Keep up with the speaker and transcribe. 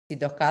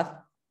Besitos,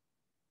 Kat.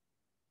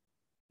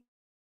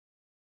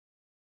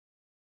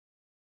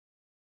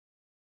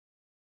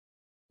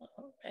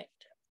 All right.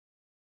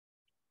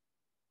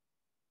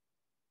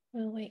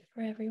 We'll wait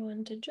for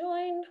everyone to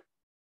join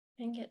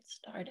and get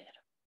started.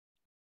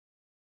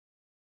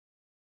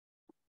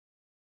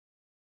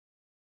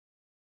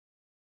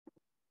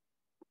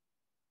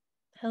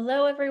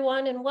 Hello,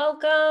 everyone, and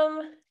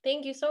welcome.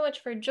 Thank you so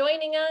much for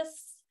joining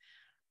us.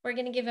 We're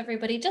going to give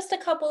everybody just a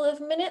couple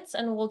of minutes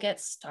and we'll get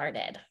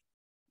started.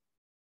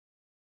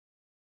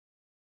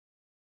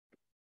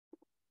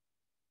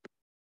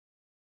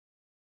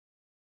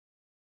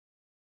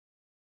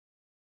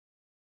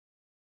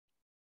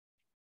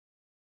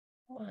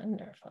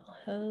 Wonderful.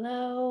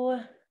 Hello.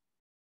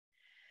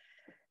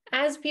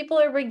 As people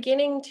are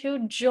beginning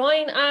to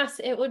join us,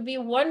 it would be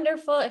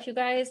wonderful if you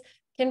guys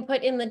can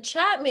put in the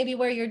chat maybe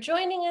where you're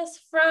joining us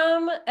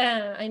from.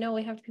 I know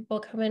we have people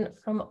coming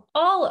from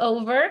all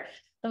over,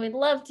 so we'd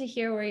love to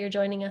hear where you're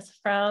joining us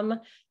from.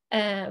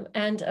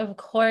 And of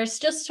course,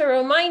 just to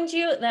remind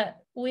you that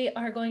we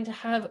are going to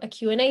have a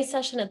Q&A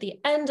session at the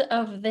end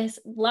of this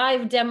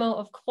live demo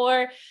of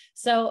COR.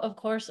 So of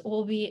course,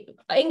 we'll be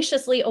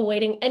anxiously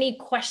awaiting any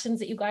questions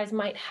that you guys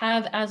might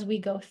have as we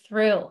go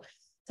through.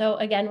 So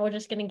again, we're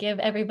just going to give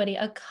everybody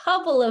a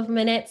couple of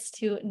minutes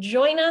to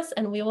join us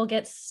and we will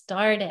get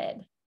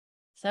started.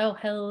 So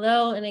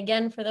hello, and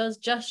again, for those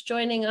just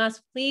joining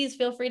us, please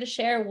feel free to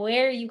share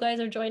where you guys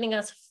are joining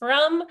us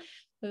from.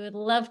 We would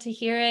love to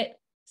hear it,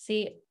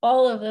 see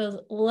all of those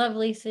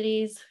lovely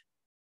cities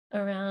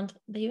around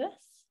the US.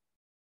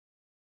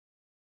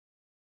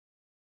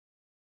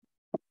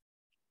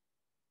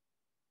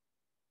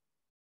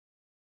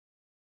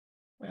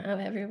 Wow,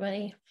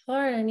 everybody,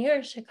 Florida, New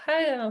York,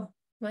 Chicago,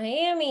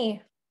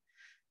 Miami,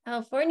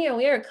 California,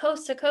 we are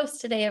coast to coast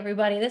today,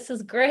 everybody. This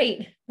is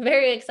great.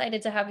 Very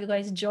excited to have you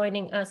guys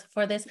joining us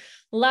for this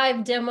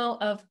live demo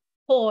of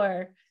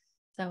COR.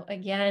 So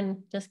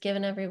again, just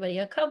giving everybody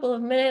a couple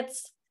of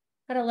minutes.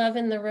 Gotta love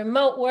in the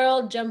remote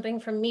world, jumping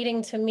from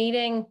meeting to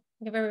meeting.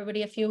 Give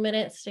everybody a few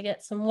minutes to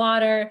get some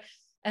water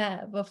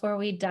before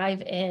we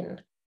dive in.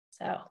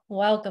 So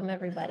welcome,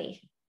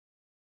 everybody.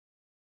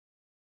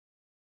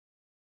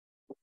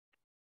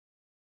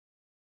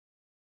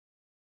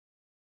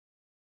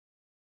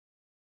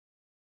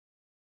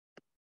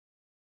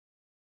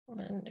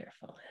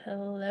 Wonderful.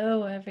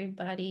 Hello,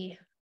 everybody.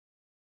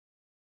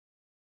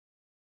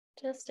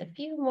 Just a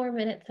few more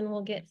minutes and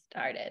we'll get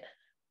started.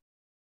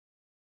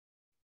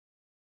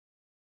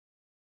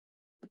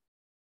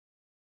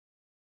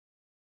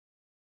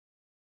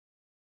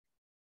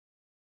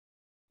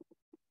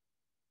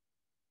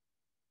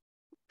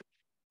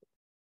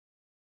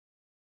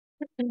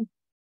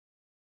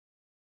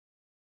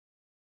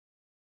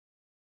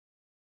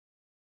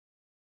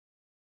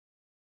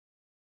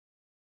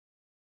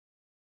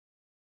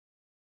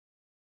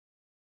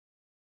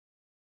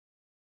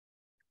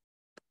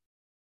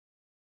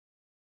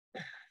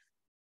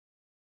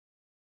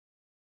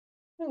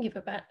 I'll give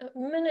about a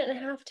minute and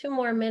a half, 2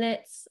 more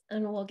minutes,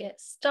 and we'll get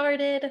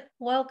started.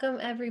 Welcome,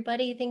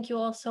 everybody. Thank you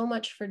all so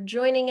much for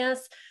joining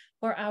us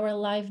for our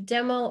live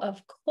demo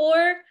of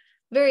COR.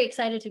 Very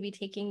excited to be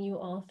taking you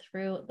all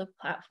through the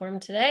platform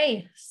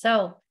today.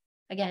 So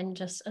again,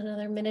 just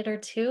another minute or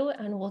two,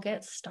 and we'll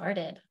get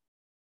started.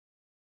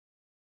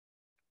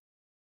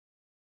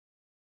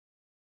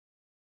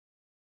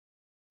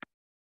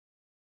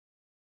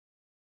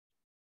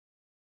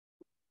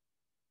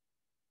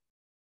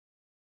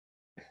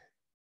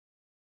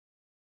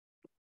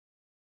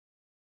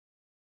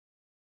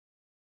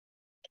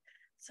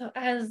 So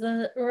as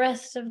the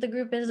rest of the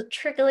group is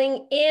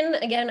trickling in,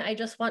 again, I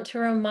just want to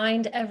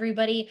remind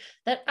everybody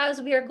that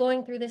as we are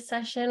going through this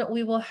session,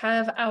 we will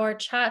have our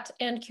chat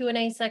and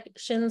Q&A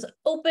sections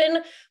open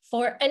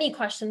for any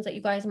questions that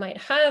you guys might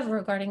have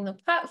regarding the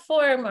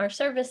platform, our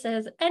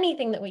services,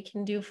 anything that we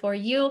can do for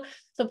you.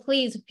 So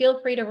please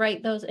feel free to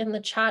write those in the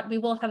chat. We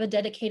will have a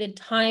dedicated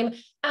time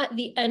at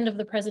the end of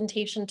the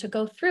presentation to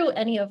go through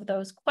any of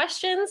those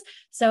questions.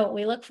 So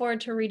we look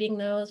forward to reading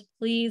those.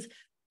 Please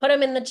put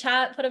them in the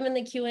chat, put them in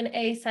the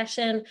Q&A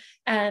session,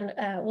 and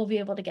we'll be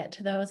able to get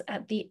to those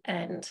at the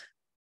end.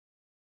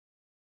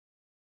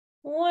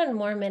 1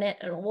 more minute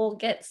and we'll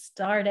get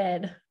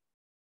started.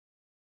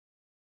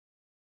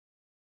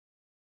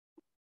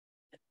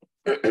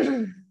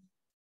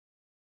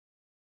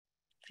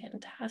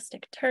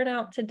 Fantastic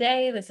turnout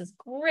today. This is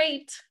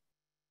great.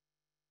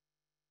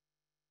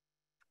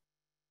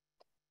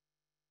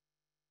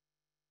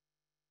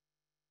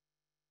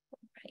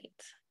 Right.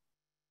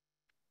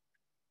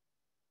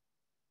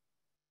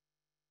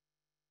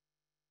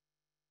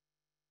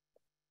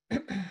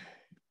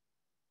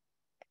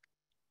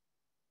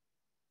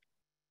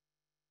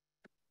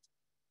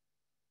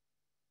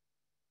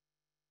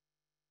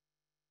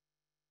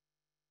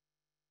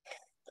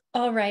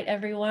 All right,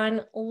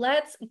 everyone,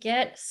 let's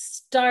get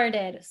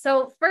started.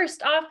 So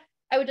first off,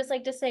 I would just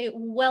like to say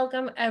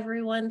welcome,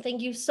 everyone.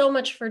 Thank you so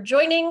much for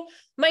joining.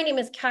 My name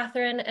is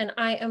Catherine, and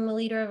I am the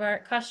leader of our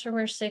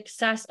customer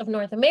success of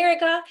North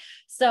America.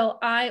 So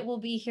I will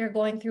be here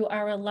going through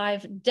our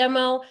live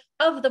demo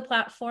of the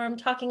platform,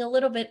 talking a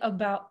little bit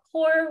about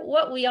COR,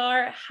 what we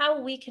are,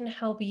 how we can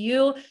help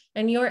you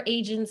and your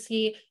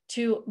agency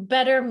to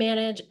better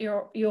manage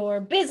your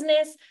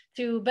business,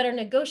 to better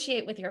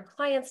negotiate with your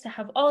clients, to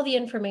have all the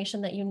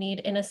information that you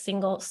need in a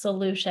single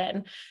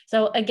solution.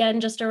 So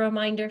again, just a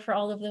reminder for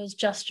all of those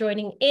just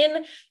joining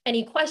in,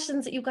 any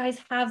questions that you guys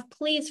have,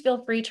 please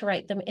feel free to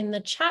write them in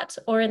the chat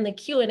or in the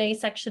Q&A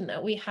section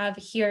that we have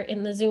here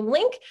in the Zoom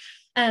link.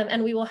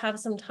 And we will have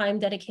some time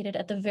dedicated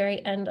at the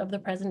very end of the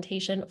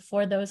presentation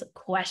for those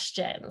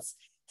questions.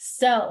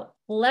 So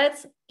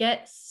let's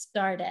get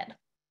started.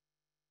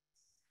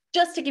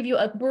 Just to give you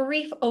a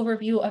brief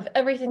overview of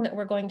everything that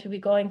we're going to be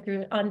going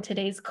through on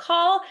today's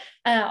call,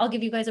 I'll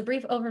give you guys a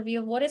brief overview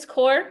of what is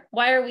COR,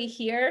 why are we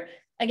here,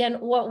 again,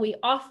 what we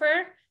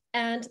offer,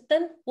 and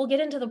then we'll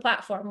get into the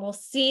platform. We'll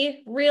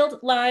see real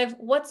live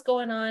what's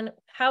going on,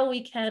 how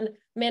we can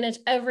manage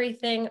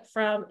everything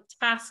from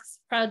tasks,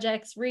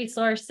 projects,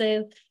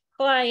 resources,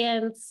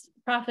 clients,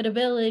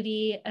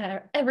 profitability,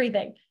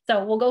 everything.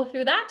 So we'll go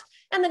through that.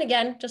 And then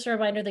again, just a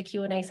reminder, the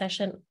Q&A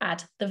session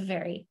at the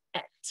very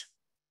end.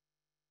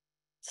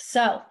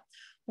 So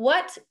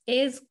what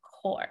is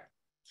COR?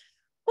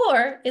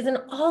 COR is an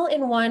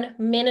all-in-one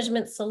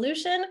management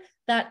solution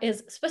that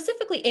is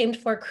specifically aimed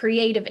for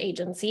creative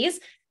agencies,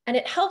 and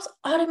it helps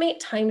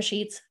automate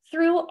timesheets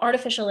through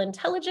artificial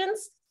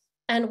intelligence,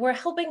 and we're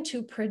helping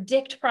to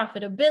predict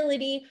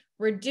profitability,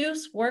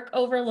 reduce work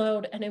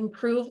overload, and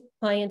improve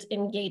client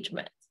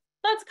engagement.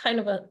 That's kind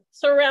of a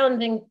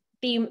surrounding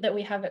theme that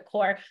we have at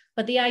COR,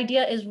 but the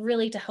idea is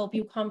really to help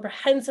you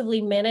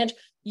comprehensively manage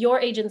your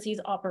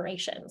agency's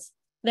operations.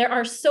 There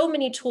are so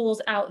many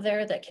tools out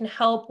there that can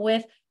help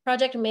with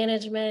project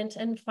management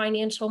and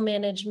financial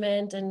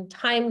management and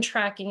time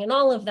tracking and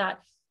all of that.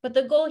 But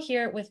the goal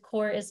here with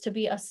COR is to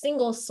be a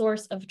single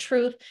source of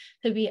truth,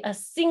 to be a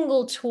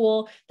single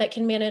tool that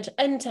can manage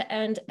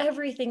end-to-end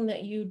everything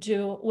that you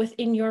do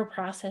within your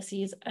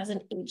processes as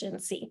an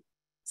agency.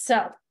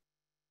 So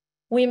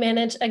we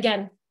manage,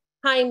 again,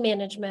 time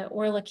management.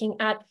 We're looking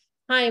at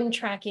time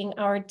tracking,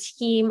 our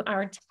team,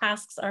 our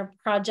tasks, our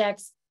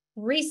projects,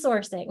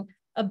 resourcing.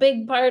 A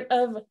big part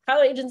of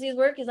how agencies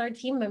work is our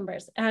team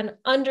members and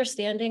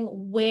understanding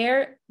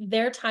where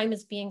their time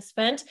is being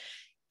spent.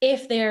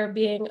 If they're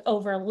being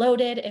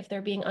overloaded, if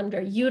they're being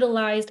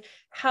underutilized,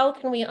 how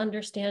can we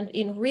understand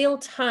in real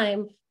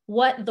time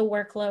what the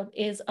workload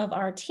is of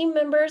our team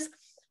members?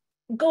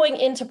 Going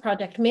into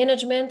project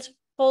management,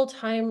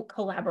 full-time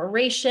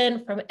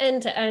collaboration from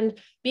end to end,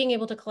 being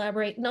able to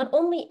collaborate not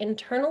only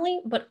internally,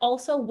 but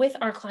also with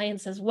our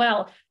clients as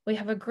well. We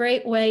have a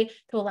great way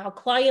to allow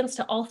clients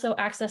to also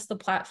access the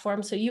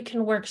platform so you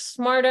can work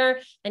smarter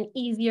and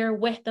easier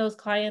with those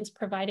clients,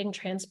 providing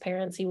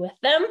transparency with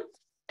them.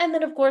 And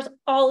then, of course,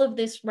 all of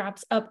this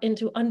wraps up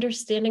into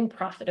understanding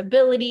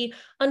profitability,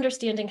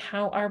 understanding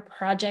how our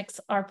projects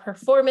are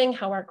performing,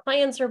 how our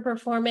clients are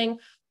performing,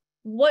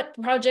 what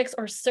projects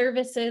or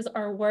services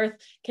are worth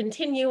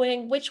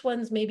continuing, which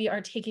ones maybe are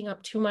taking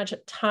up too much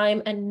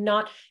time and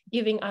not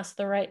giving us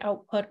the right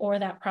output or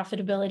that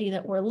profitability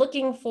that we're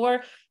looking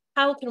for.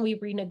 How can we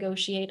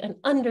renegotiate and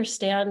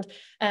understand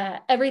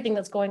everything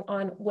that's going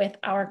on with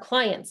our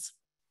clients?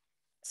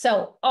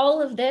 So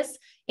all of this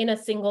in a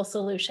single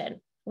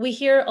solution. We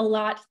hear a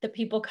lot that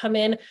people come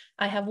in,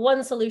 I have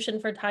one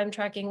solution for time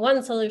tracking,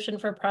 one solution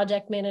for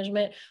project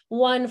management,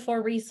 one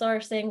for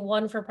resourcing,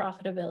 one for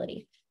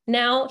profitability.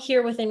 Now,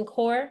 here within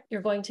COR,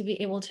 you're going to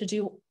be able to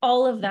do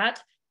all of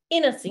that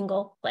in a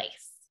single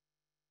place.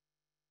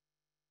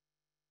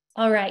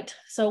 All right,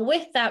 so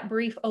with that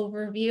brief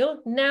overview,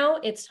 now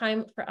it's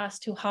time for us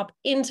to hop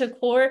into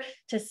COR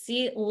to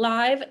see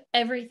live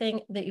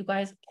everything that you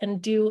guys can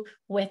do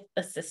with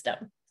the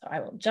system. So I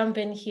will jump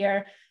in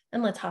here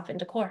and let's hop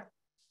into COR.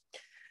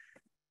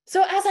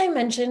 So as I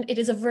mentioned, it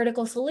is a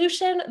vertical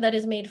solution that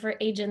is made for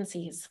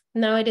agencies.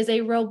 Now it is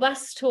a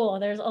robust tool.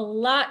 There's a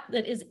lot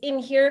that is in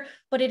here,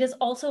 but it is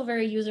also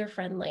very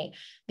user-friendly.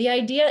 The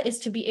idea is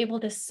to be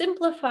able to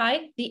simplify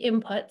the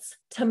inputs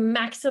to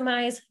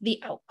maximize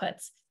the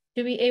outputs,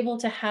 to be able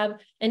to have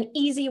an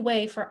easy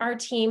way for our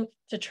team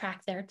to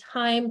track their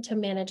time, to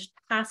manage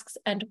tasks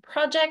and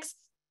projects,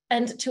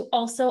 and to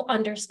also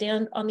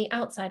understand on the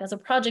outside as a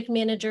project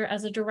manager,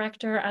 as a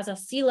director, as a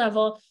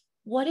C-level,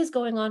 what is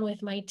going on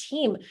with my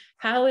team?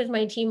 How is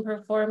my team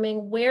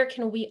performing? Where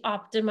can we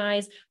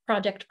optimize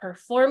project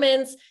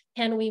performance?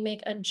 Can we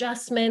make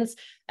adjustments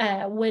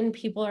when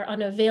people are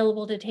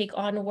unavailable to take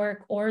on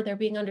work or they're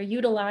being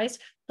underutilized?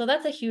 So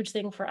that's a huge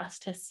thing for us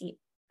to see.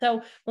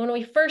 So when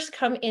we first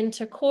come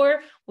into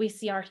COR, we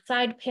see our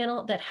side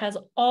panel that has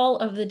all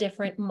of the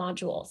different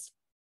modules.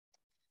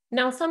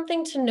 Now,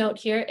 something to note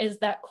here is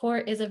that COR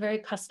is a very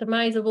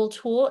customizable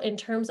tool in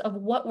terms of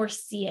what we're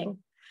seeing.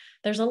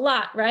 There's a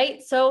lot, right?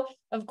 So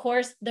of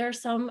course, there are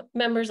some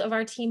members of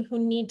our team who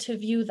need to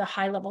view the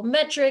high-level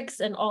metrics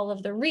and all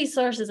of the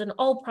resources and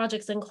all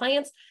projects and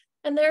clients.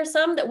 And there are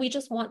some that we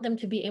just want them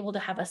to be able to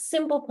have a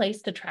simple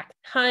place to track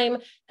time,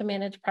 to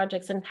manage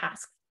projects and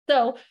tasks.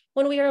 So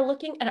when we are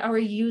looking at our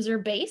user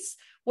base,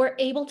 we're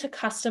able to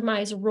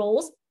customize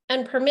roles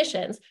and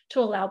permissions to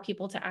allow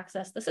people to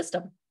access the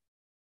system.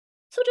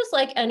 So just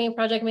like any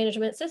project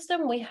management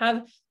system, we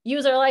have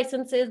user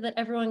licenses that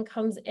everyone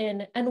comes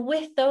in. And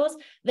with those,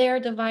 they are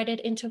divided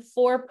into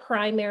 4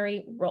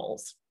 primary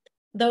roles.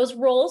 Those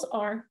roles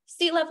are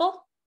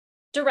C-level,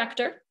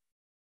 director,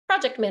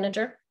 project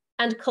manager,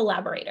 and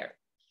collaborator.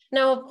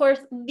 Now, of course,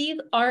 these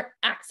are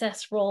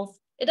access roles.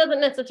 It doesn't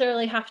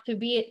necessarily have to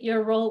be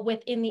your role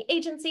within the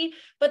agency,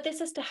 but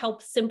this is to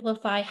help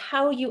simplify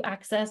how you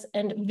access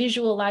and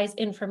visualize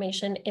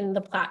information in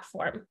the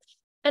platform.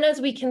 And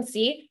as we can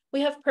see,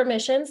 we have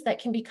permissions that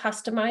can be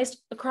customized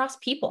across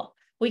people.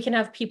 We can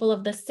have people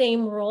of the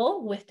same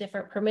role with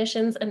different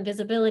permissions and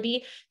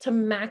visibility to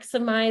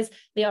maximize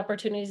the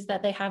opportunities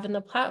that they have in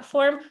the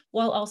platform,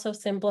 while also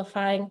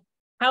simplifying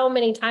how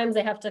many times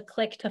they have to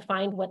click to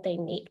find what they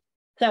need.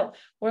 So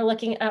we're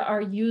looking at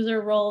our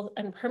user roles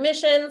and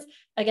permissions,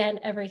 again,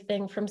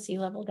 everything from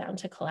C-level down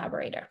to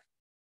collaborator.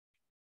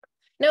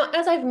 Now,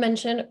 as I've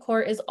mentioned,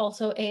 COR is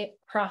also a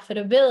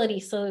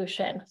profitability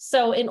solution.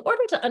 So in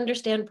order to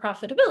understand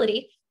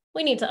profitability,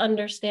 we need to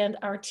understand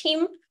our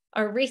team,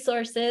 our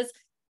resources,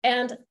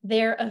 and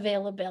their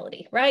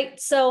availability, right?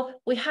 So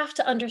we have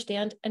to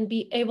understand and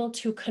be able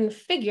to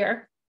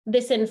configure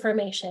this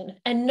information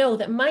and know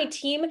that my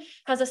team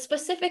has a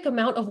specific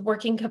amount of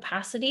working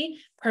capacity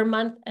per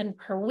month and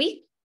per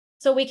week.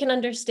 So we can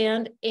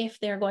understand if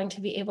they're going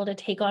to be able to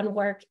take on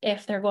work,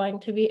 if they're going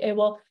to be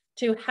able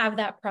to have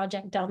that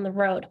project down the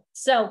road.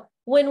 So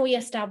when we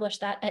establish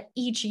that at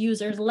each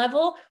user's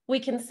level, we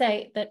can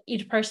say that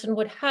each person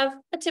would have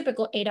a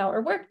typical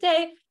 8-hour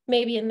workday.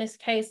 Maybe in this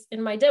case,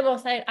 in my demo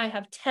site, I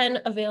have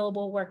 10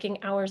 available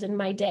working hours in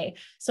my day.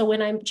 So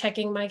when I'm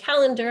checking my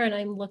calendar and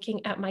I'm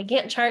looking at my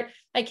Gantt chart,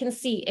 I can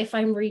see if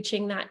I'm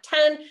reaching that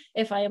 10,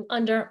 if I am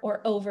under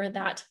or over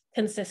that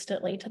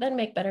consistently to then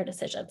make better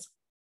decisions.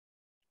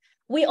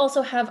 We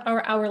also have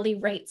our hourly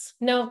rates.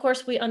 Now, of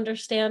course, we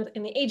understand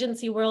in the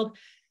agency world,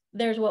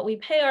 there's what we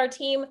pay our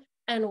team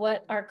and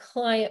what our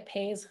client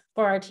pays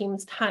for our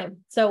team's time.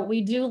 So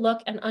we do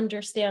look and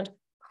understand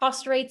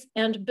cost rates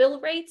and bill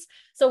rates.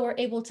 So we're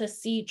able to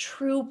see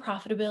true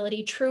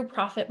profitability, true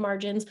profit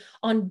margins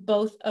on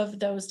both of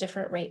those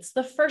different rates.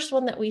 The first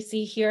one that we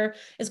see here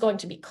is going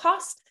to be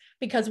cost,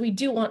 because we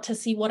do want to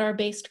see what our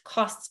base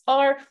costs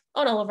are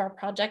on all of our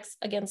projects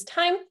against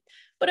time.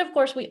 But of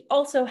course, we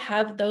also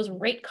have those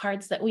rate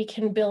cards that we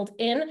can build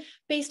in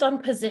based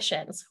on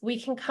positions. We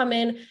can come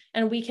in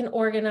and we can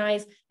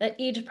organize that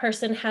each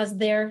person has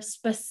their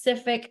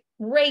specific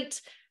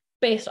rate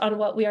based on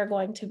what we are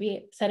going to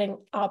be setting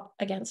up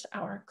against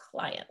our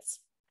clients.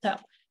 So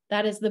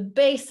that is the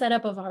base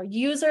setup of our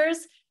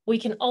users. We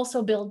can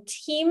also build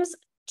teams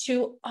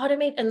to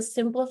automate and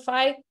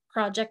simplify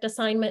project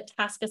assignment,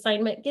 task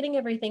assignment, getting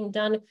everything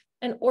done,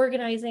 and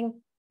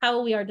organizing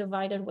how we are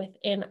divided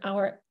within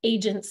our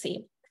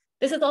agency.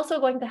 This is also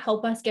going to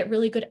help us get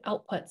really good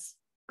outputs,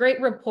 great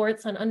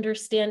reports on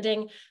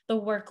understanding the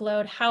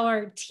workload, how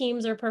our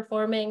teams are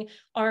performing,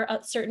 are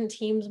certain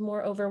teams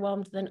more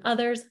overwhelmed than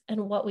others,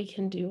 and what we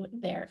can do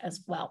there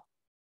as well.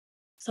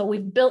 So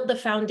we've built the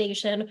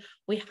foundation,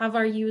 we have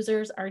our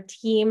users, our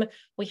team,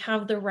 we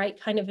have the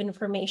right kind of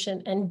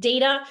information and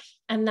data,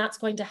 and that's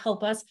going to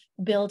help us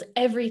build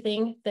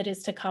everything that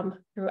is to come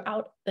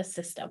throughout the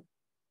system.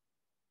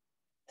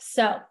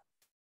 So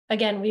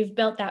again, we've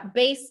built that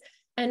base,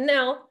 and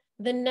now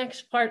the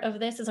next part of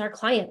this is our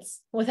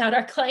clients. Without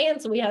our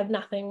clients, we have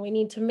nothing. We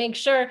need to make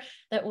sure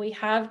that we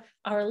have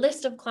our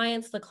list of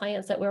clients, the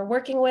clients that we're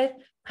working with,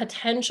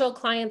 potential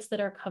clients that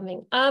are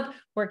coming up,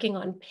 working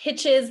on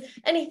pitches,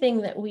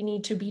 anything that we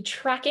need to be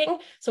tracking.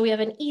 So we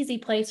have an easy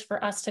place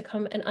for us to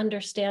come and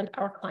understand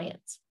our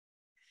clients.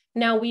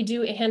 Now we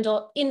do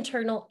handle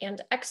internal and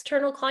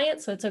external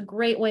clients. So it's a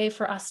great way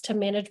for us to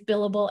manage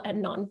billable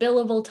and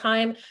non-billable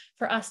time,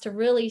 for us to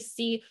really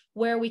see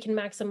where we can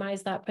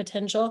maximize that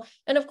potential.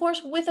 And of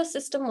course, with a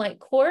system like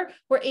COR,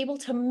 we're able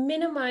to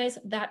minimize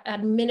that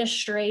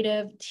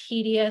administrative,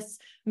 tedious,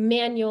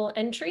 manual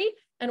entry,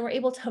 and we're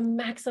able to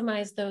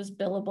maximize those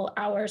billable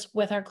hours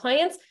with our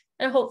clients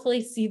and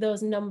hopefully see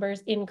those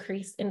numbers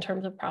increase in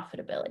terms of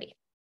profitability.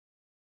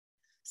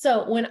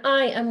 So when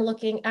I am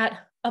looking at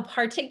a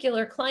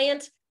particular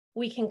client,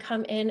 we can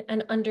come in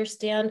and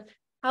understand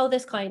how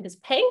this client is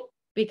paying,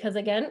 because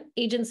again,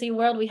 agency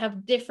world, we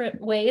have different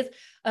ways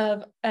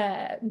of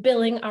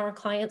billing our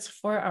clients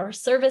for our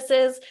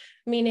services,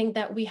 meaning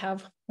that we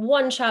have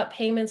one-shot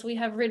payments, we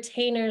have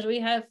retainers, we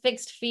have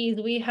fixed fees,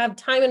 we have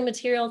time and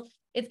materials,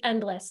 it's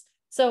endless.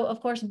 So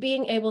of course,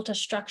 being able to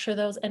structure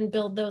those and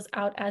build those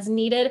out as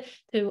needed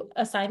to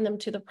assign them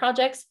to the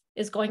projects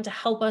is going to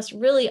help us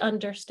really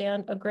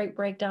understand a great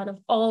breakdown of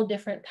all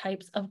different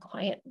types of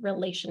client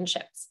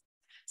relationships.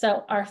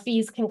 So our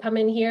fees can come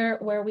in here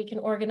where we can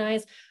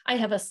organize. I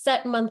have a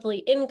set monthly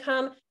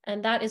income,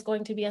 and that is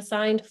going to be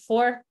assigned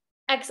for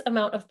X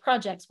amount of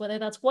projects, whether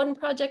that's 1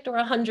 project or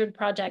 100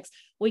 projects,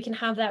 we can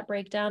have that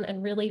breakdown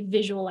and really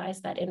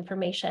visualize that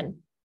information.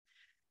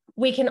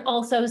 We can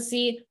also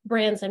see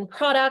brands and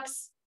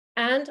products,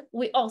 and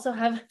we also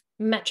have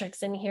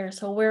metrics in here.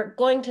 So we're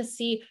going to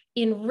see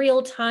in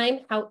real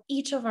time how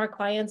each of our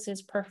clients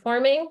is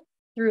performing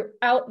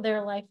throughout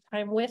their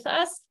lifetime with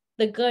us,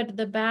 the good,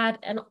 the bad,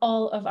 and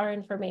all of our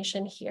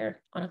information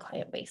here on a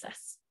client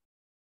basis.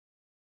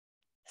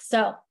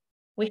 So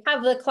we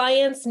have the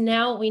clients.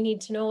 Now we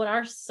need to know what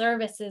our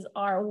services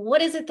are.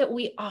 What is it that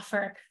we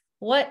offer?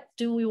 What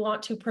do we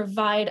want to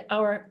provide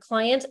our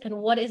client? And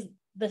what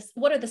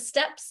are the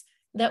steps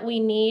that we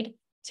need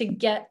to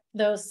get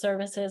those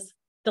services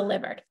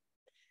delivered?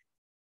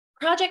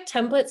 Project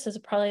templates is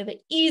probably the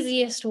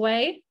easiest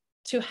way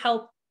to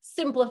help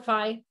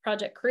simplify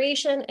project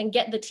creation and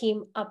get the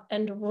team up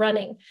and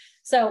running.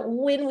 So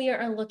when we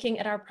are looking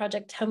at our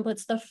project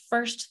templates, the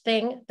first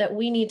thing that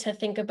we need to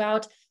think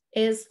about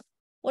is,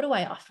 what do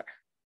I offer?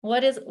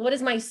 What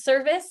is my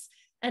service?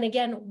 And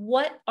again,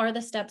 what are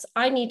the steps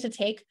I need to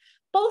take,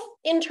 both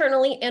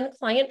internally and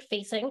client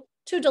facing,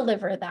 to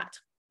deliver that?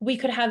 We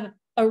could have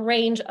a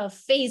range of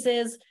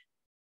phases,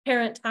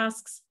 parent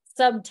tasks,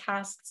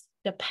 subtasks,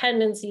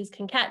 dependencies,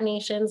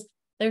 concatenations.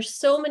 There's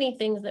so many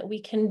things that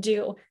we can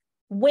do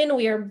when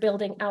we are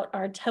building out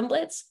our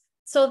templates,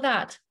 so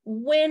that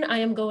when I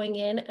am going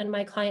in and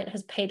my client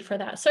has paid for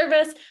that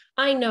service,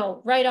 I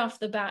know right off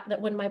the bat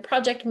that when my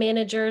project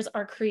managers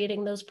are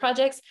creating those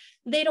projects,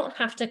 they don't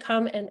have to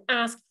come and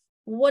ask,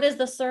 what is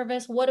the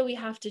service? What do we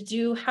have to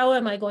do? How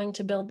am I going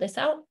to build this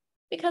out?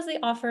 Because the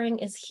offering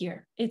is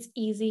here. It's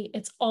easy.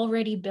 It's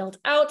already built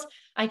out.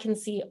 I can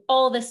see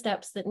all the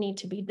steps that need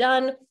to be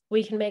done.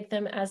 We can make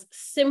them as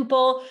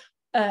simple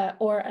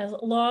or as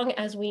long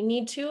as we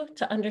need to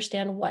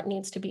understand what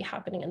needs to be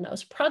happening in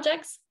those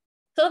projects.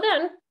 So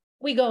then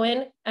we go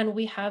in and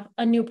we have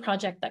a new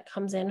project that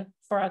comes in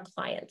for a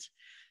client.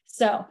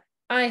 So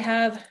I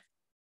have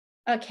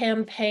a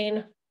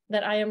campaign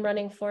that I am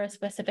running for a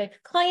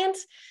specific client.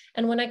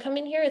 And when I come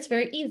in here, it's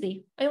very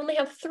easy. I only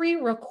have 3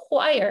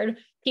 required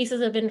pieces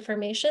of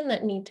information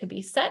that need to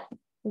be set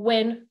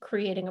when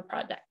creating a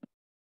project.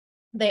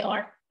 They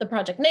are the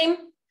project name,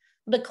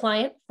 the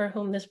client for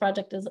whom this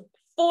project is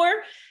for,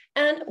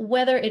 and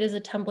whether it is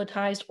a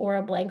templatized or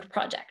a blank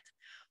project.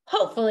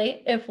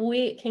 Hopefully, if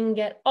we can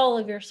get all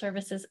of your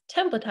services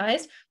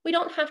templatized, we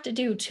don't have to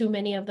do too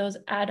many of those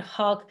ad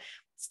hoc,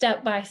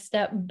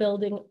 step-by-step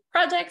building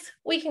projects.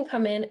 We can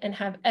come in and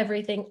have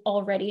everything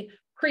already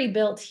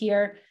pre-built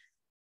here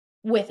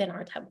within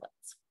our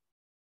templates.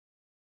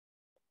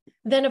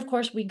 Then, of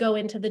course, we go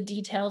into the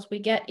details. We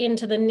get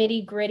into the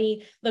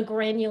nitty-gritty, the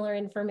granular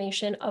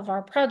information of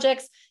our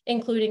projects,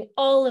 including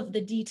all of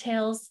the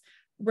details.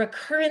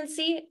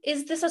 Recurrency,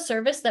 is this a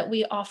service that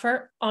we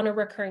offer on a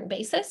recurring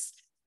basis?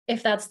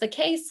 If that's the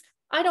case,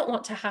 I don't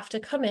want to have to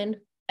come in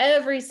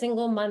every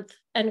single month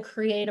and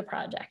create a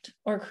project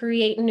or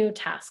create new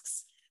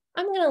tasks.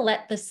 I'm going to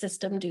let the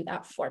system do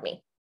that for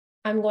me.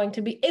 I'm going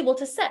to be able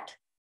to set,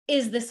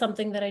 is this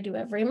something that I do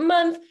every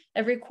month,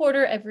 every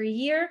quarter, every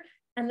year?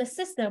 And the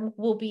system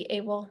will be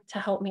able to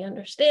help me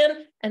understand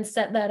and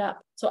set that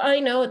up. So I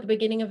know at the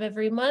beginning of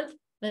every month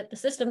that the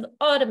system's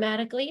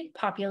automatically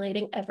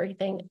populating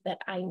everything that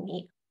I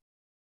need.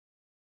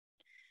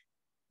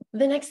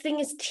 The next thing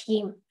is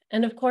team.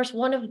 And of course,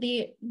 one of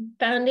the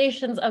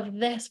foundations of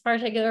this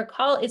particular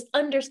call is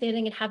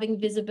understanding and having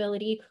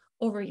visibility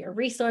over your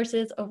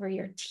resources, over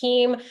your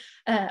team,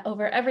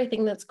 over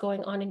everything that's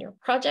going on in your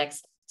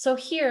projects. So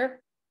here,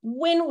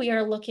 when we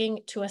are looking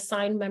to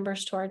assign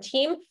members to our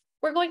team,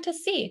 we're going to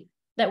see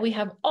that we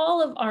have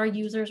all of our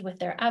users with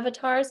their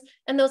avatars,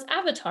 and those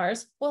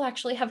avatars will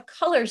actually have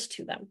colors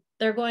to them.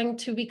 They're going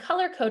to be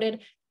color-coded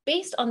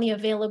based on the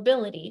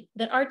availability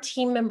that our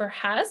team member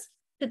has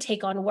to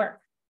take on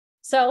work.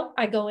 So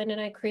I go in and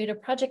I create a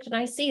project and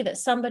I see that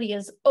somebody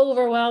is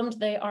overwhelmed,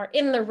 they are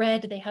in the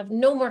red, they have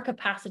no more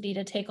capacity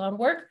to take on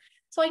work.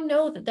 So I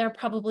know that they're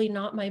probably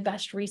not my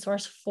best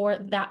resource for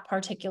that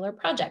particular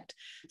project.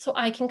 So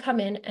I can come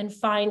in and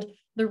find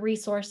the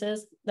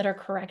resources that are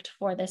correct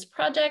for this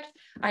project.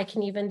 I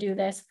can even do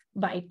this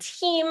by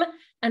team,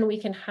 and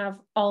we can have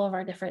all of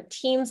our different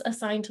teams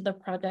assigned to the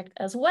project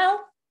as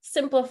well,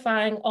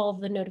 simplifying all of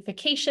the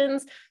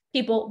notifications.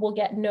 People will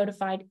get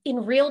notified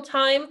in real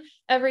time,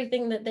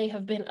 everything that they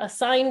have been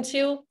assigned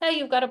to. Hey,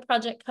 you've got a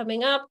project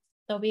coming up.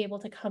 They'll be able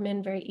to come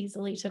in very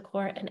easily to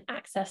COR and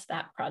access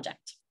that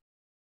project.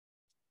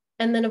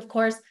 And then, of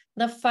course,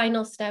 the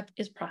final step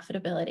is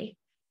profitability.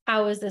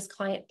 How is this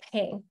client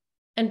paying?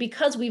 And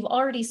because we've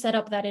already set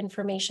up that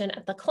information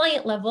at the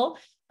client level,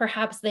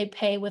 perhaps they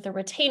pay with a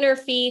retainer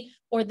fee,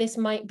 or this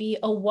might be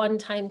a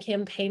one-time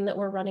campaign that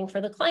we're running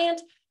for the client.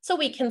 So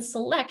we can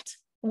select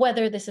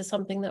whether this is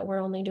something that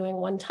we're only doing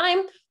one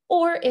time,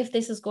 or if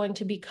this is going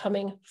to be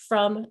coming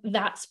from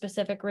that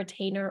specific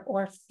retainer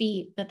or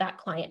fee that that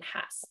client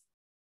has.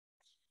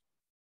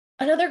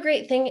 Another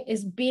great thing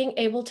is being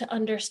able to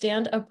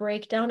understand a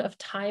breakdown of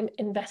time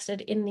invested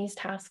in these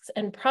tasks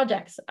and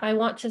projects. I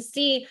want to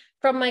see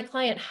from my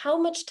client,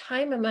 how much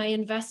time am I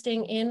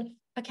investing in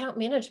account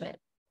management?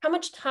 How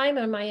much time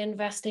am I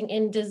investing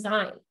in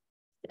design?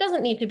 It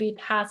doesn't need to be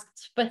task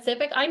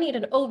specific. I need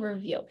an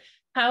overview.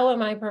 How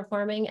am I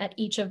performing at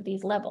each of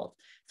these levels?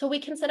 So we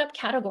can set up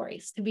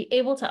categories to be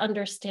able to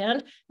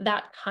understand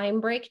that time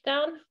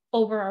breakdown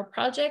over our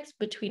projects,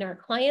 between our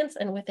clients,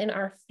 and within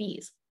our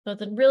fees. So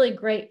it's a really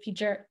great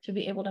feature to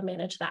be able to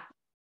manage that.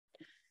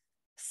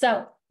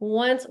 So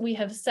once we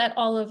have set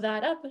all of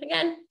that up, and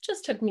again,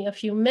 just took me a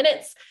few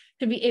minutes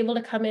to be able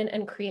to come in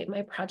and create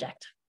my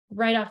project.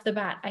 Right off the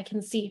bat, I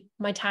can see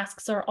my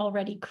tasks are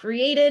already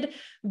created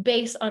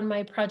based on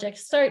my project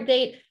start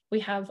date. We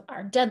have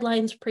our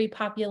deadlines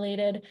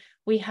pre-populated.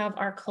 We have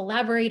our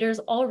collaborators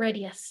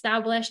already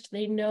established.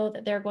 They know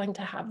that they're going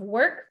to have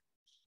work,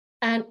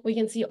 and we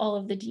can see all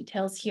of the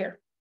details here.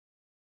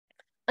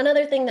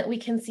 Another thing that we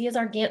can see is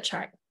our Gantt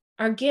chart.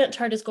 Our Gantt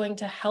chart is going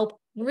to help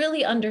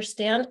really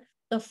understand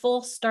the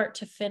full start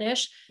to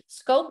finish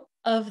scope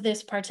of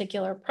this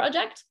particular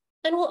project,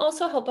 and will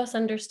also help us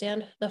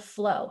understand the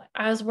flow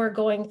as we're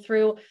going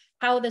through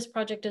how this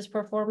project is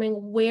performing,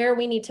 where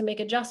we need to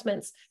make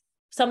adjustments.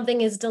 Something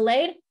is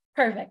delayed,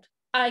 perfect.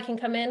 I can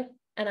come in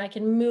and I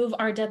can move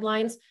our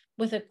deadlines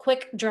with a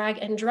quick drag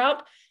and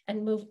drop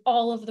and move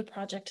all of the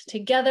project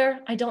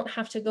together. I don't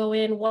have to go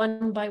in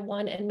one by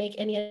one and make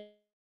any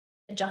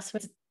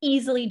adjustments.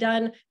 Easily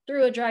done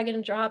through a drag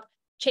and drop,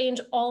 change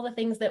all the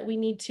things that we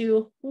need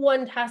to.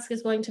 One task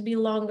is going to be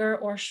longer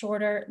or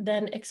shorter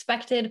than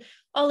expected.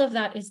 All of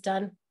that is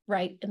done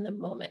right in the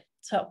moment.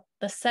 So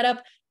the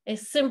setup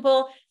is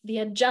simple. The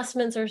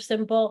adjustments are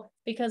simple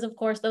because, of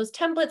course, those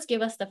templates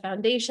give us the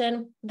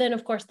foundation. Then,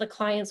 of course, the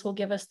clients will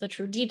give us the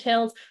true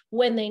details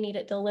when they need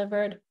it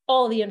delivered,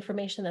 all the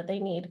information that they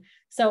need.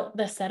 So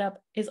the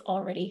setup is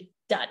already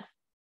done.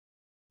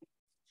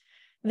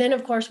 Then,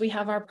 of course, we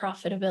have our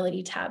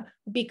profitability tab.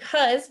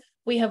 Because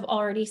we have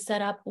already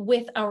set up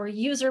with our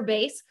user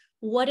base,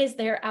 what is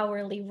their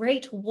hourly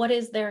rate? What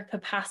is their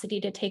capacity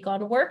to take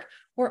on work?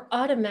 We're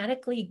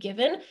automatically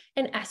given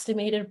an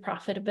estimated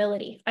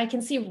profitability. I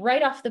can see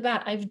right off the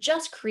bat, I've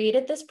just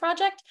created this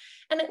project,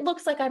 and it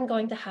looks like I'm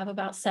going to have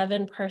about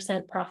 7%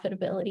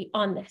 profitability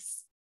on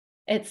this.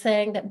 It's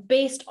saying that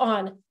based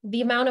on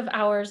the amount of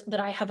hours that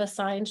I have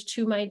assigned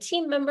to my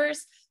team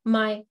members,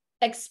 my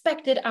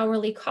expected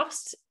hourly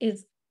cost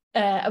is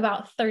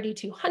about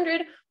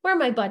 $3,200, where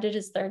my budget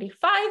is $35.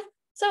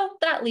 So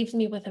that leaves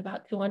me with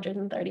about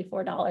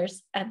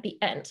 $234 at the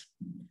end.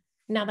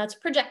 Now that's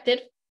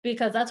projected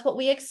because that's what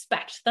we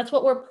expect. That's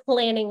what we're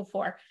planning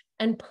for.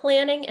 And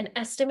planning and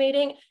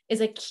estimating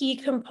is a key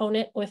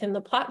component within the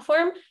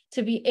platform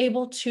to be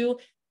able to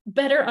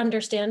better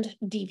understand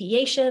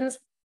deviations,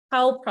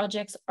 how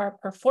projects are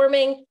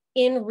performing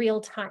in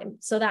real time.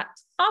 So that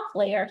top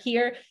layer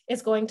here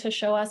is going to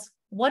show us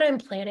what I'm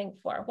planning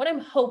for, what I'm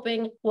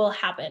hoping will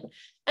happen.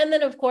 And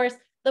then, of course,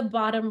 the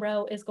bottom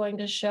row is going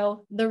to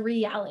show the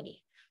reality,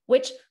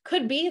 which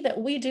could be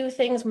that we do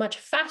things much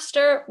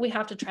faster, we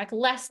have to track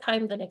less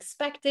time than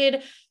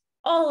expected,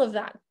 all of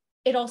that.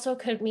 It also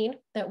could mean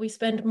that we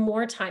spend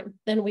more time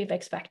than we've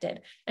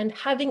expected. And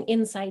having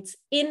insights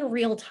in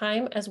real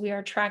time as we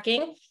are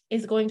tracking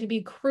is going to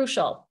be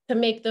crucial to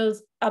make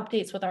those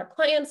updates with our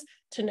clients,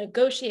 to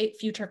negotiate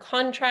future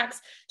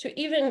contracts, to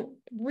even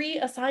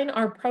reassign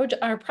our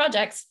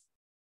projects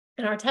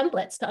and our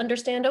templates to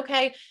understand,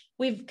 okay,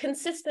 we've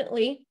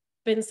consistently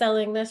been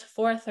selling this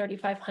for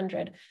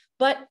 $3,500,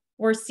 but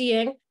we're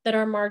seeing that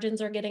our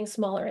margins are getting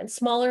smaller and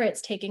smaller.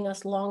 It's taking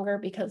us longer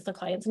because the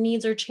client's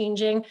needs are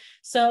changing.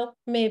 So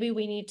maybe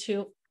we need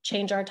to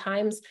change our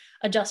times,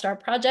 adjust our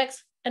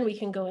projects, and we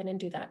can go in and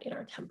do that in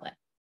our template.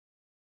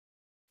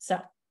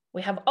 So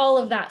we have all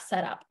of that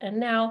set up.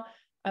 And now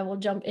I will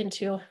jump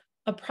into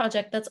a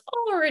project that's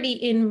already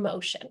in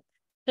motion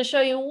to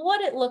show you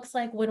what it looks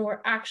like when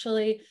we're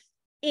actually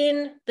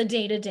in the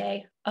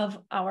day-to-day of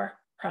our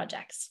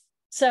projects.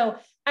 So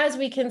as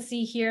we can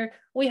see here,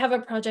 we have a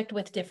project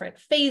with different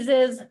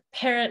phases,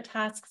 parent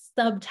tasks,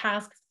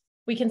 subtasks.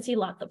 We can see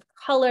lots of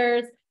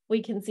colors.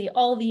 We can see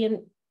all the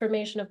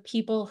information of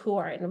people who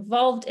are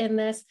involved in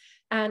this,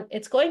 and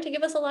it's going to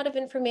give us a lot of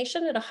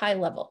information at a high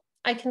level.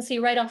 I can see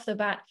right off the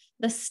bat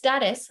the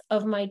status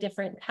of my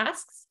different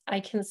tasks. I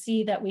can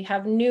see that we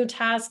have new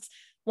tasks,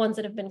 ones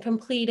that have been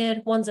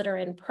completed, ones that are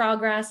in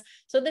progress.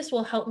 So this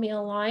will help me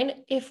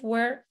align if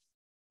we're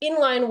in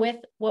line with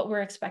what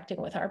we're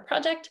expecting with our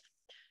project.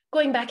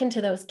 Going back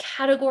into those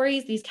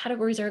categories, these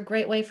categories are a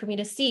great way for me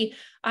to see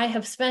I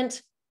have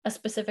spent a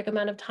specific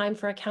amount of time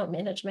for account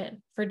management,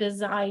 for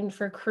design,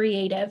 for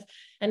creative,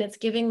 and it's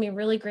giving me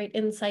really great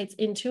insights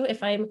into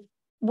if I'm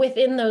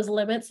within those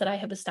limits that I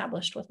have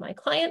established with my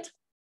client.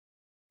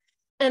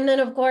 And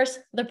then, of course,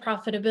 the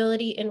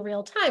profitability in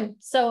real time.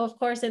 So, of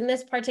course, in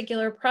this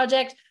particular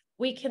project,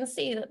 we can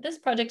see that this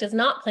project is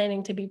not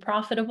planning to be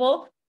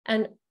profitable.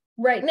 And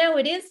right now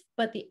it is,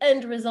 but the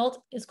end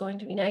result is going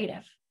to be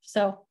negative.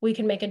 So we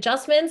can make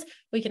adjustments,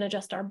 we can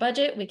adjust our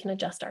budget, we can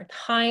adjust our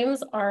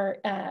times, our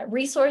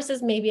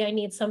resources. Maybe I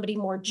need somebody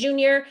more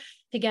junior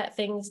to get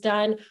things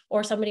done,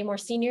 or somebody more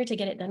senior to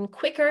get it done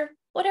quicker,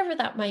 whatever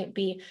that might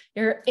be.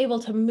 You're able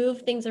to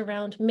move things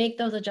around, make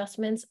those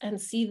adjustments,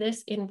 and see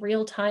this in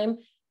real time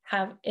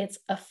have its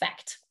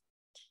effect.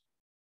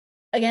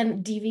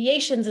 Again,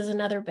 deviations is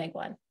another big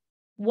one.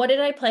 What did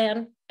I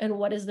plan and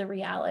what is the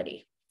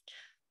reality?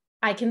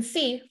 I can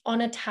see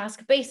on a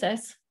task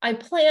basis, I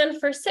planned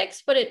for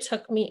 6, but it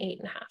took me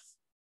 8.5.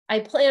 I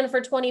planned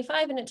for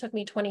 25 and it took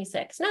me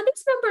 26. Now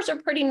these numbers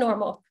are pretty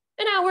normal.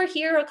 An hour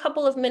here, a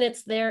couple of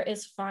minutes there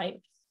is fine.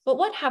 But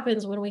what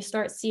happens when we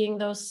start seeing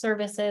those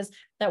services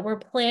that we're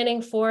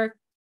planning for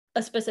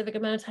a specific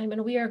amount of time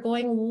and we are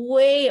going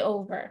way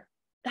over?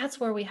 That's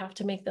where we have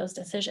to make those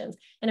decisions.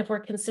 And if we're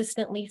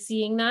consistently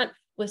seeing that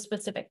with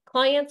specific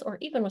clients or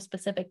even with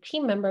specific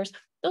team members,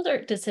 those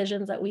are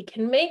decisions that we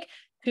can make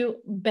to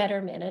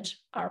better manage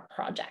our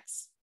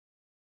projects.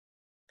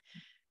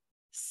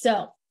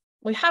 So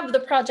we have the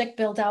project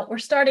built out. We're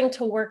starting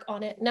to work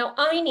on it. Now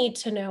I need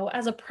to know,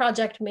 as a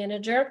project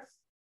manager,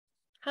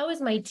 how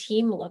is my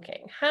team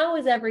looking? How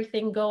is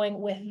everything going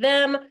with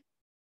them?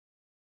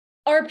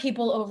 Are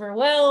people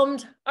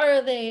overwhelmed?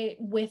 Are they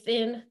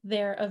within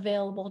their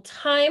available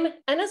time?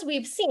 And as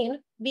we've seen,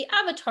 the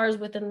avatars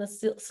within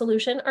the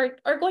solution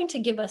are going to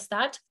give us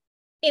that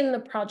in the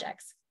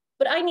projects.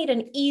 But I need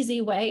an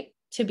easy way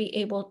to be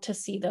able to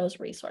see those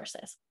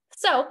resources.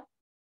 So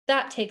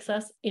that takes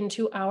us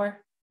into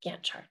our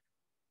Gantt chart.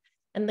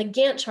 And the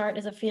Gantt chart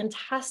is a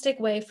fantastic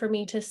way for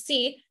me to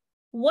see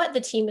what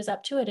the team is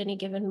up to at any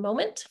given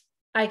moment.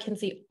 I can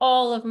see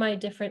all of my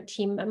different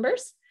team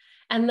members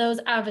and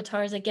those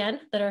avatars again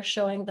that are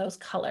showing those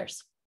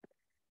colors.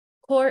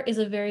 COR is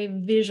a very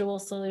visual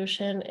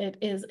solution. It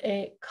is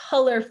a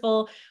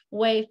colorful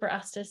way for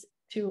us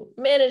to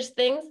manage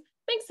things.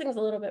 Makes things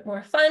a little bit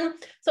more fun.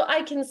 So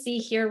I can see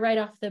here right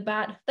off the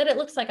bat that it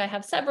looks like I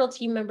have several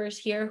team members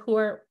here who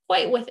are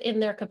quite within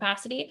their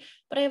capacity,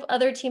 but I have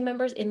other team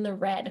members in the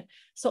red.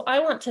 So I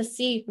want to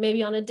see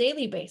maybe on a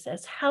daily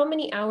basis, how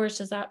many hours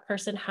does that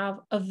person have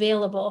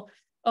available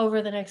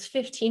over the next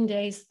 15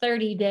 days,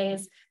 30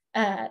 days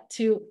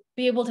to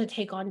be able to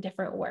take on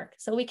different work.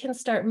 So we can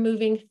start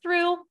moving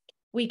through.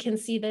 We can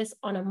see this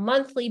on a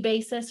monthly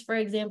basis, for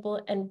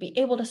example, and be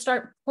able to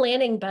start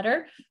planning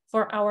better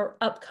for our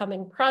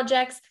upcoming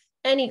projects,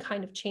 any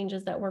kind of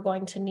changes that we're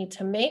going to need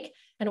to make.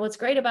 And what's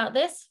great about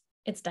this,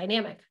 it's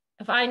dynamic.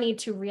 If I need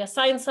to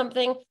reassign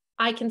something,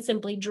 I can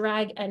simply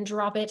drag and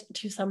drop it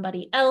to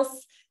somebody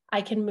else.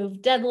 I can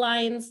move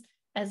deadlines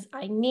as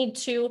I need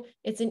to.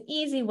 It's an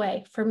easy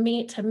way for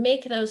me to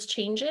make those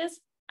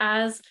changes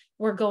as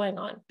we're going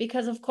on,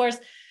 because of course,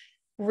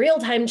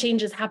 real-time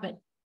changes happen.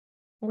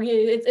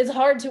 It's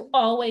hard to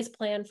always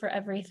plan for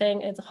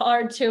everything. It's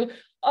hard to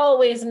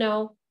always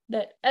know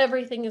that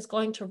everything is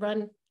going to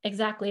run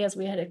exactly as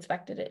we had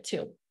expected it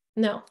to.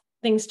 No,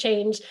 things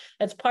change.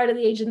 That's part of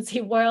the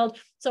agency world.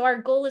 So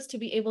our goal is to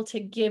be able to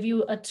give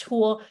you a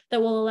tool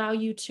that will allow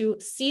you to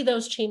see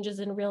those changes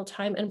in real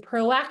time and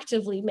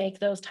proactively make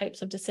those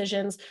types of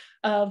decisions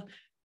of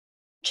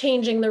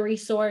changing the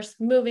resource,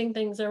 moving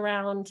things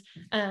around,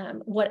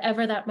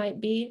 whatever that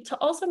might be, to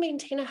also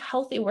maintain a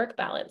healthy work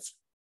balance.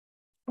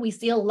 We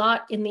see a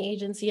lot in the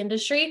agency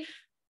industry,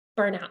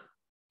 burnout,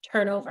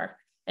 turnover.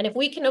 And if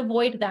we can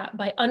avoid that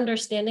by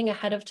understanding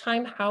ahead of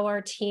time how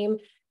our team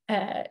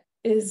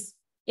is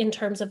in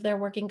terms of their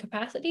working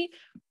capacity,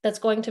 that's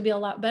going to be a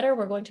lot better.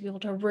 We're going to be able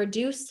to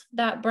reduce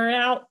that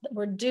burnout,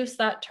 reduce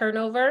that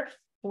turnover,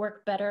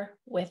 work better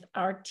with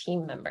our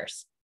team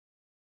members.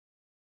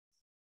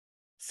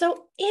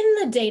 So in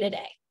the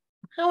day-to-day,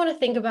 I want to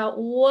think about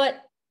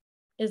what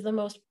is the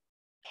most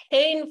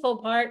painful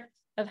part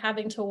of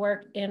having to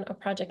work in a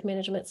project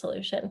management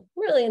solution,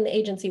 really in the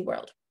agency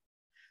world.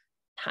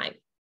 Time.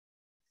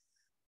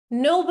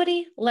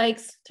 Nobody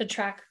likes to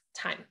track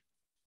time.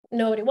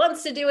 Nobody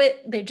wants to do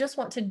it. They just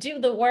want to do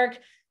the work,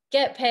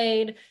 get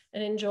paid,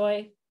 and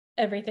enjoy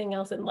everything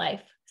else in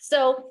life.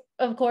 So,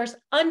 of course,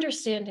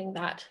 understanding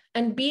that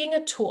and being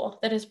a tool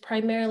that is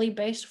primarily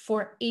based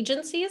for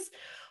agencies,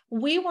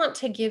 we want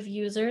to give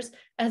users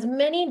as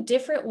many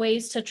different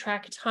ways to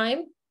track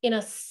time in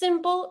a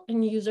simple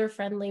and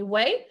user-friendly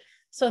way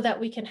so that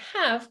we can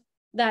have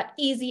that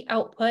easy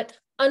output,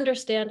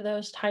 understand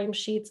those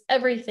timesheets,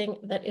 everything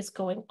that is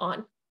going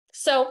on.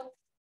 So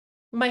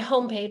my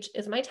homepage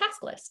is my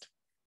task list.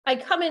 I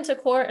come into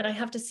COR and I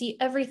have to see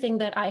everything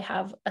that I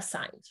have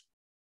assigned.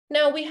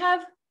 Now we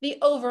have the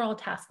overall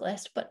task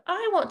list, but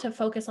I want to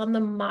focus on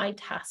the My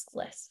Task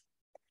List.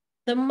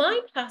 The My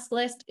Task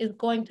List is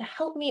going to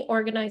help me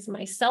organize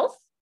myself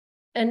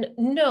and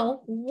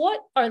know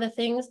what are the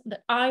things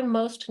that I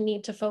most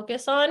need to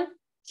focus on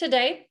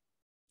today,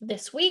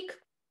 this week,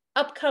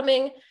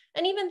 upcoming,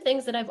 and even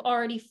things that I've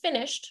already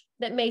finished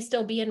that may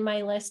still be in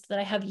my list that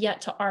I have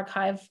yet to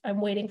archive. I'm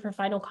waiting for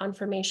final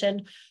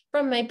confirmation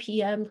from my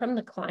PM, from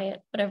the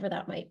client, whatever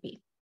that might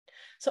be.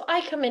 So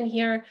I come in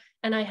here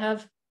and I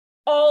have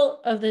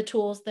all of the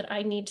tools that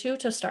I need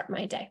to start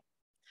my day.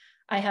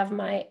 I have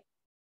my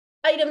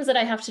items that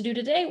I have to do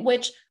today,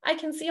 which I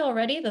can see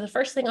already that the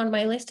first thing on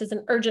my list is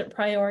an urgent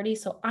priority,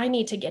 so I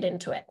need to get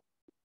into it.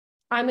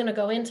 I'm going to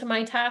go into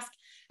my task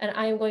and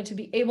I am going to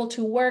be able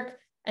to work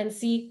and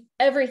see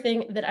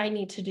everything that I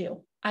need to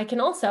do. I can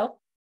also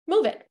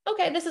move it.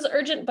 Okay, this is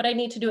urgent, but I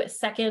need to do it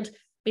second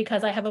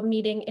because I have a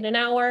meeting in an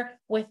hour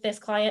with this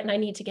client and I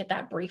need to get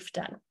that brief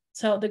done.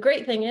 So the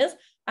great thing is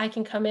I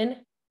can come in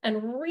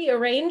and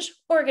rearrange,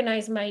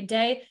 organize my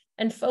day,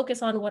 and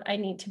focus on what I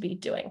need to be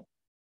doing.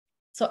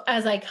 So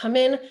as I come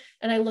in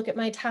and I look at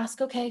my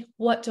task, okay,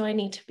 what do I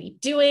need to be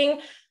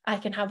doing? I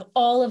can have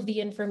all of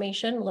the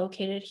information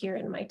located here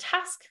in my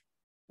task.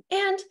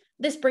 And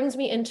this brings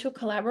me into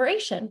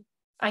collaboration.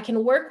 I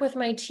can work with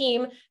my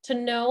team to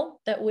know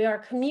that we are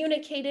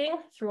communicating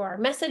through our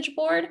message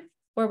board,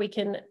 where we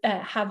can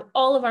have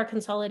all of our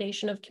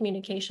consolidation of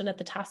communication at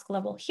the task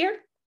level here.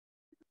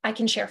 I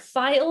can share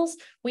files.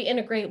 We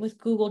integrate with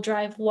Google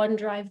Drive,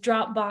 OneDrive,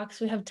 Dropbox.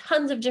 We have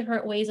tons of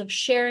different ways of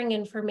sharing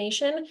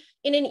information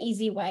in an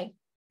easy way.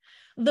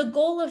 The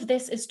goal of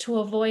this is to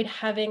avoid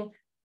having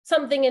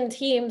something in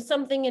Teams,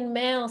 something in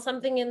Mail,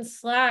 something in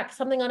Slack,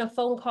 something on a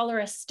phone call or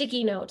a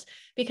sticky note,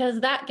 because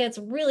that gets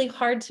really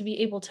hard to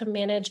be able to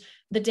manage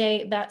the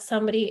day that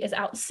somebody is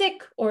out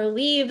sick or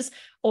leaves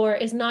or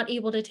is not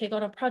able to take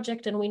on a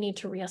project and we need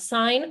to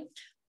reassign.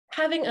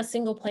 Having a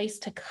single place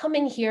to come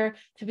in here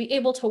to be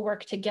able to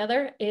work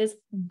together is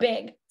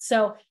big.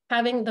 So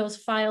having those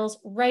files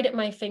right at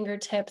my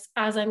fingertips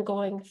as I'm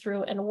going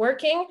through and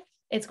working,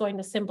 it's going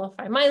to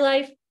simplify my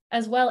life,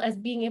 as well as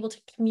being able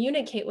to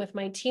communicate with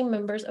my team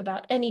members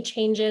about any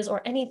changes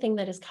or anything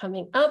that is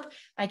coming up.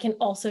 I can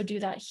also do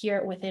that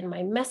here within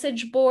my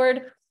message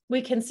board.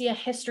 We can see a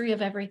history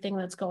of everything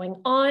that's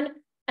going on.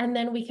 And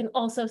then we can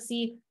also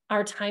see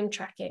our time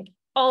tracking,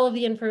 all of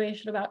the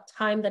information about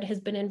time that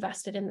has been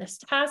invested in this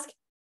task,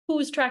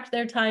 who's tracked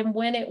their time,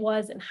 when it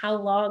was, and how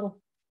long.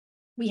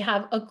 We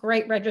have a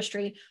great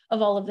registry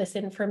of all of this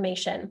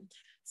information.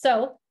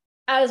 So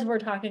as we're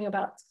talking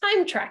about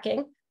time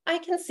tracking, I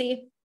can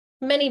see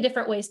many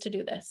different ways to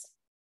do this.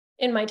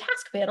 In my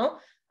task panel,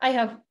 I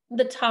have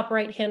the top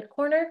right-hand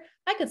corner.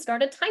 I could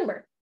start a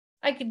timer.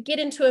 I could get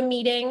into a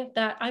meeting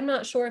that I'm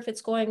not sure if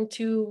it's going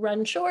to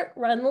run short,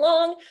 run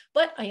long,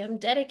 but I am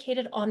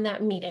dedicated on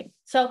that meeting.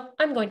 So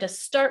I'm going to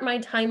start my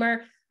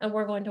timer and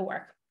we're going to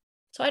work.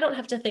 So I don't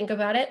have to think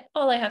about it.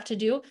 All I have to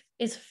do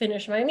is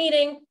finish my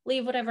meeting,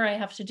 leave whatever I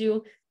have to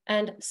do,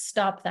 and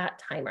stop that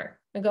timer.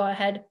 I go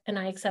ahead and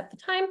I accept the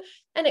time,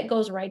 and it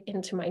goes right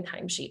into my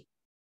timesheet.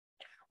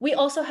 We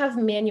also have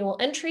manual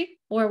entry,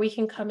 where we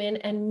can come in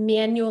and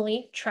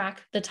manually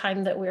track the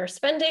time that we are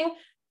spending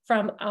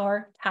from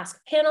our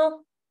task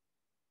panel.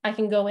 I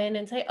can go in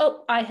and say,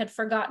 oh, I had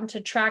forgotten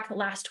to track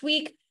last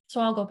week, so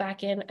I'll go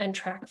back in and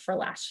track for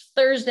last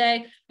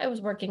Thursday. I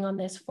was working on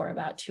this for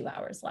about 2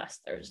 hours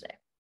last Thursday.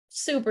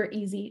 Super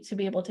easy to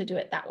be able to do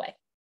it that way.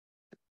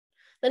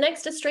 The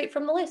next is straight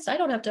from the list. I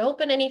don't have to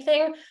open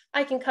anything.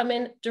 I can come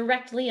in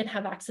directly and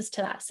have access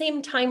to that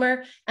same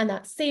timer and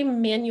that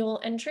same manual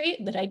entry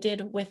that I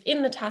did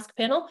within the task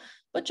panel,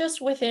 but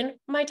just within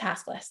my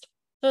task list.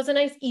 So it's a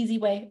nice, easy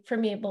way for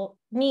me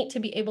to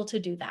be able to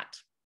do that.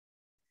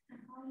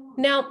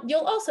 Now,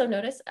 you'll also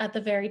notice at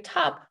the very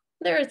top,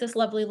 there is this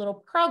lovely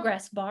little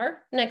progress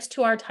bar next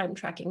to our time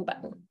tracking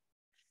button.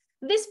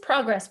 This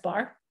progress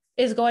bar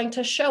is going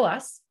to show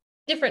us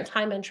different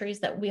time entries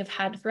that we have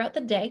had throughout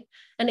the day.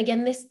 And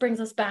again, this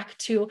brings us back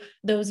to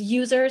those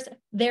users,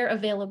 their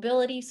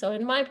availability. So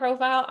in my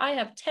profile, I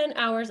have 10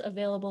 hours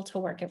available to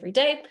work every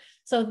day.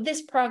 So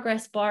this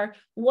progress bar,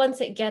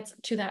 once it gets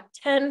to that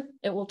 10,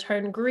 it will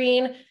turn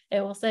green.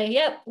 It will say,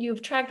 yep,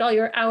 you've tracked all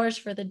your hours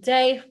for the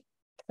day.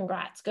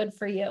 Congrats, good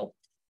for you.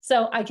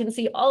 So I can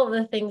see all of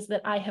the things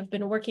that I have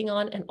been working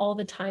on and all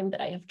the time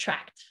that I have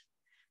tracked.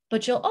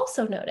 But you'll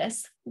also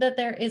notice that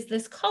there is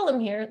this column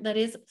here that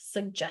is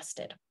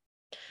suggested.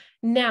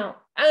 Now,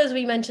 as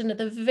we mentioned at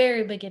the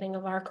very beginning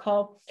of our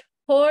call,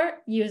 COR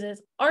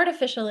uses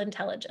artificial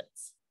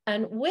intelligence.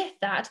 And with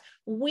that,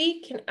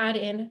 we can add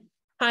in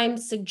time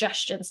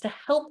suggestions to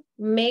help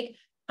make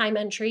time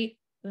entry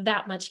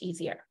that much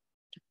easier.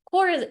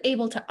 COR is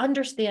able to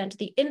understand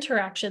the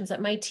interactions that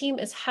my team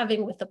is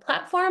having with the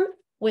platform,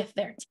 with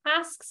their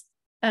tasks,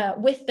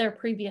 with their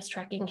previous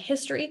tracking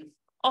history.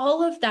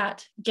 All of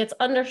that gets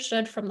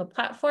understood from the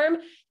platform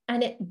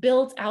and it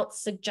builds out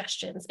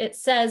suggestions. It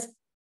says,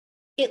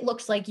 it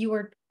looks like you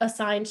were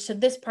assigned to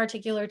this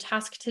particular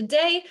task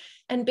today,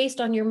 and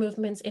based on your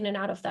movements in and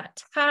out of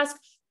that task,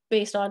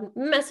 based on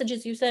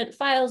messages you sent,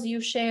 files you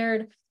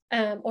shared,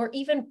 or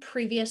even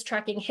previous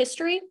tracking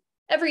history,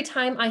 every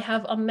time I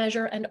have a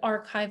measure and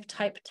archive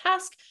type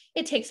task,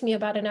 it takes me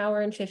about 1 hour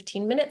and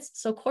 15 minutes.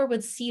 So COR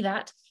would see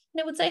that and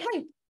it would say,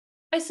 hey,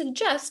 I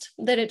suggest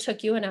that it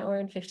took you 1 hour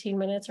and 15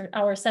 minutes or 1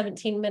 hour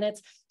 17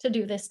 minutes to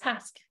do this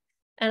task.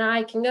 And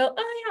I can go,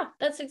 oh yeah,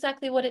 that's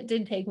exactly what it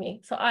did take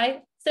me. So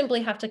I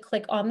simply have to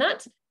click on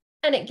that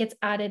and it gets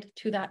added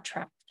to that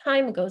tracked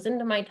time, goes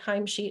into my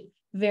timesheet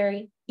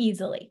very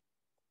easily.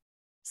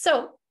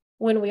 So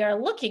when we are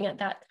looking at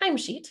that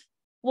timesheet,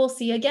 we'll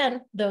see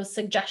again those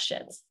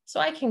suggestions. So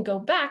I can go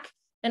back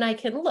and I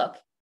can look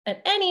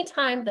at any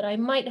time that I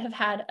might have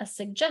had a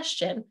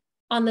suggestion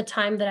on the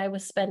time that I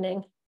was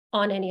spending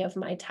on any of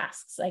my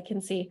tasks. I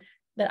can see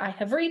that I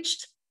have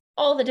reached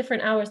all the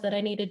different hours that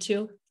I needed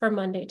to for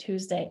Monday,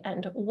 Tuesday,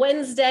 and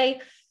Wednesday.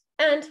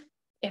 And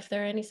if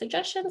there are any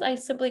suggestions, I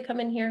simply come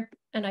in here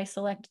and I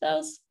select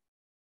those,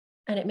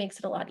 and it makes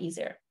it a lot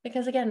easier.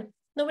 Because again,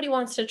 nobody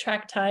wants to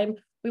track time.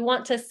 We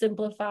want to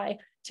simplify,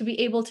 to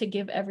be able to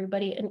give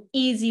everybody an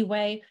easy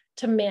way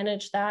to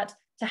manage that,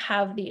 to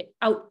have the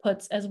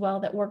outputs as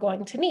well that we're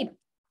going to need.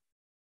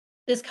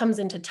 This comes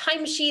into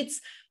timesheets,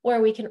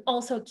 where we can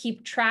also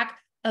keep track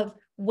of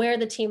where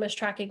the team is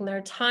tracking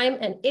their time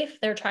and if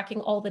they're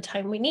tracking all the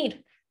time we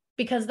need,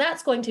 because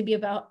that's going to be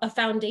about a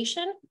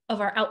foundation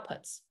of our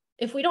outputs.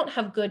 If we don't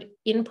have good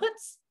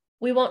inputs,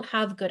 we won't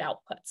have good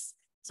outputs.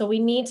 So we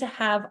need to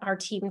have our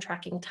team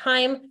tracking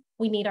time.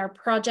 We need our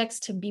projects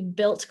to be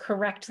built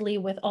correctly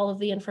with all of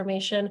the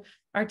information,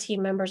 our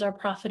team members, our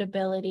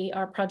profitability,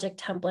 our project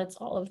templates,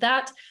 all of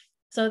that.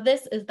 So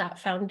this is that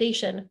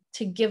foundation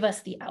to give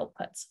us the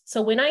outputs.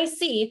 So when I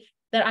see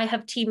that I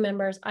have team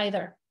members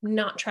either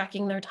not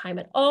tracking their time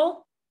at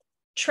all,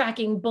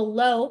 tracking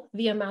below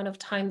the amount of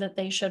time that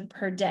they should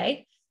per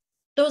day,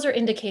 those are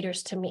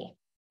indicators to me.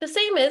 The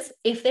same is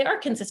if they are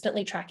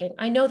consistently tracking.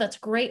 I know that's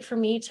great for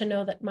me to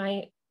know that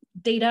my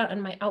data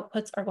and my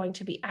outputs are going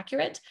to be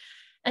accurate.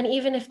 And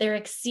even if they're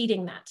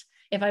exceeding that,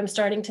 if I'm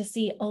starting to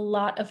see a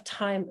lot of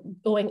time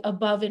going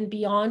above and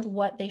beyond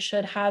what they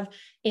should have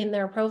in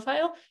their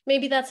profile,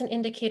 maybe that's an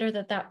indicator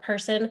that that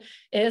person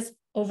is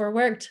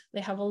overworked.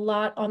 They have a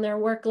lot on their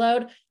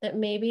workload that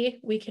maybe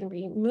we can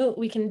remove,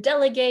 we can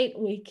delegate,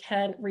 we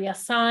can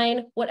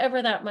reassign,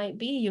 whatever that might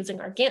be,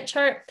 using our Gantt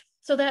chart,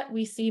 so that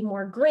we see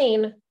more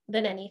green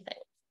than anything.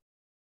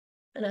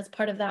 And as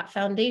part of that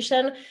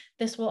foundation,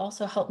 this will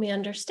also help me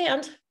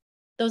understand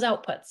those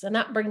outputs. And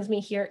that brings me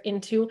here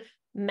into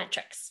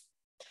metrics.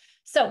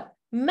 So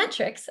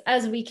metrics,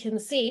 as we can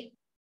see,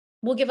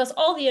 will give us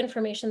all the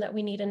information that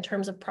we need in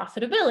terms of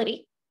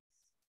profitability.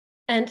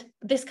 And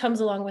this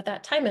comes along with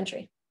that time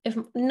entry. If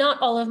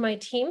not all of my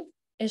team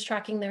is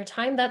tracking their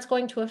time, that's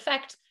going to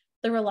affect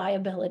the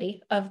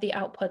reliability of the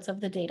outputs of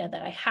the data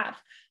that I have.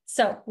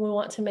 So we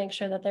want to make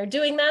sure that they're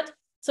doing that.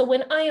 So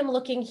when I am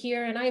looking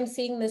here and I am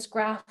seeing this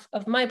graph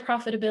of my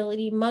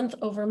profitability month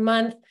over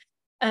month,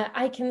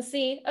 I can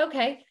see,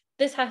 okay,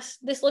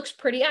 this looks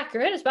pretty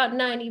accurate. It's about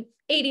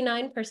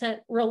 89%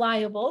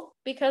 reliable,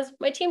 because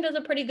my team does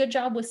a pretty good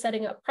job with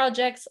setting up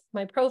projects.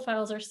 My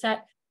profiles are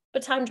set,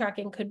 but time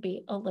tracking could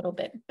be a little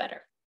bit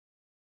better.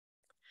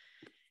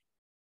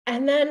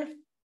 And then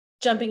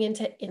jumping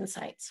into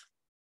insights.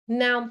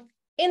 Now,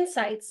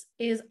 insights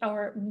is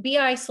our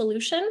BI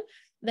solution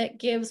that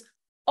gives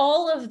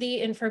all of the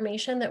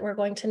information that we're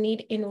going to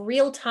need in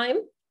real time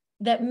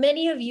that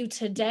many of you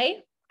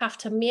today have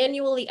to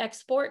manually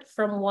export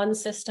from one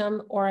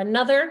system or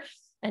another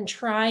and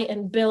try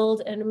and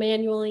build and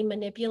manually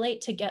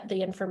manipulate to get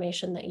the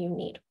information that you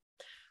need.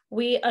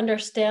 We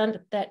understand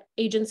that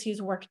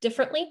agencies work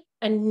differently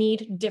and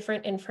need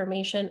different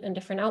information and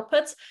different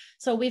outputs.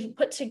 So we've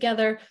put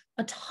together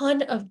a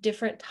ton of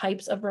different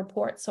types of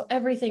reports. So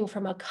everything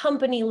from a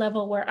company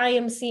level, where I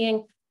am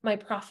seeing my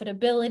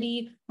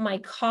profitability, my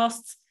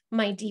costs,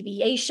 my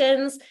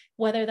deviations,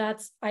 whether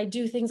that's I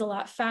do things a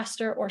lot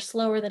faster or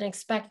slower than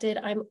expected,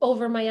 I'm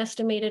over my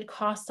estimated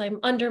costs, I'm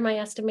under my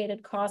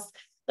estimated costs.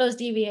 Those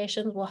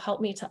deviations will help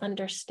me to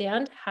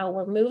understand how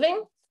we're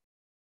moving,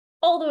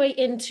 all the way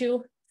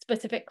into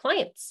specific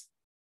clients.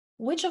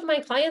 Which of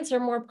my clients are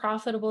more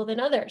profitable than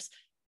others?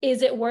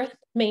 Is it worth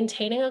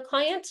maintaining a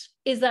client?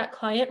 Is that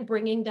client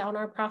bringing down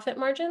our profit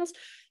margins?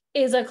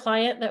 Is a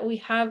client that we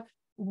have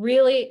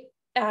really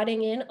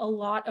adding in a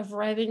lot of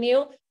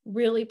revenue,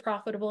 really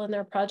profitable in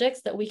their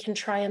projects that we can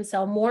try and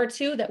sell more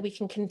to, that we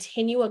can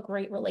continue a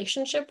great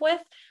relationship with?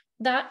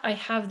 That I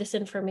have this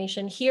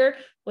information here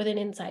within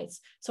Insights.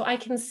 So I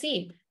can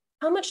see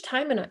how much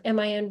time am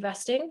I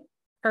investing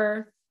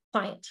per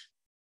client.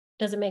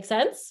 Does it make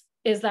sense?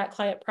 Is that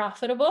client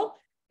profitable?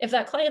 If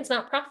that client's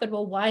not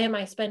profitable, why am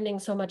I spending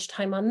so much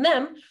time on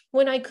them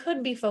when I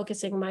could be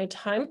focusing my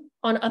time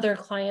on other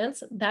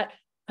clients that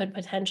could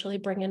potentially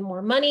bring in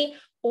more money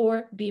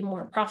or be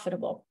more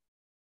profitable?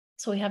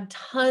 So we have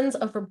tons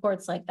of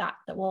reports like that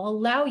that will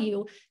allow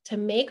you to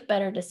make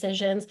better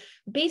decisions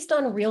based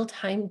on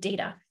real-time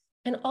data.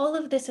 And all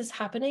of this is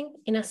happening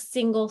in a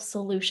single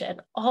solution.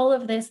 All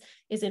of this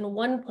is in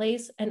one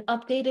place and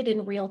updated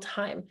in real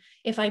time.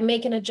 If I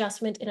make an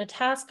adjustment in a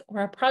task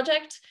or a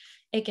project,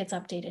 it gets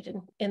updated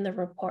in the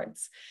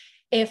reports.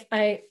 If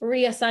I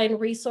reassign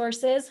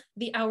resources,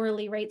 the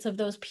hourly rates of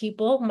those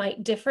people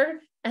might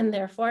differ, and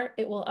therefore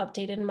it will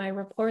update in my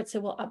reports,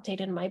 it will update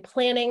in my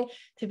planning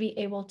to be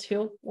able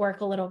to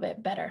work a little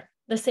bit better.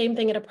 The same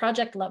thing at a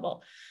project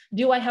level.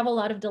 Do I have a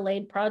lot of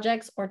delayed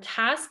projects or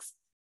tasks?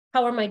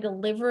 How are my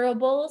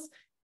deliverables?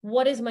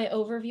 What is my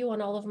overview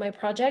on all of my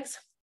projects?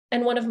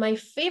 And one of my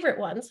favorite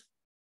ones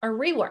are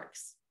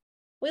reworks.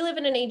 We live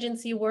in an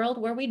agency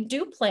world where we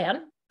do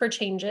plan for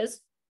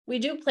changes. We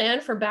do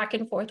plan for back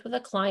and forth with a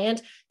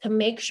client to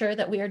make sure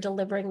that we are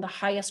delivering the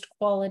highest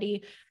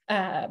quality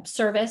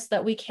service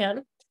that we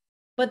can.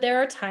 But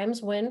there are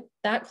times when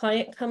that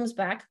client comes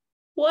back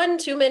one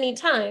too many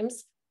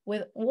times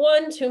with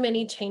one too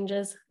many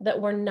changes that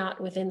were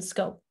not within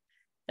scope.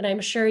 And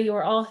I'm sure you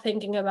are all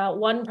thinking about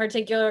one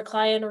particular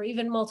client or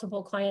even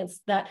multiple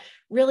clients that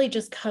really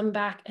just come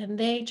back and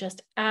they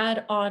just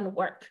add on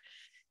work.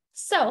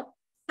 So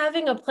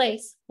having a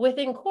place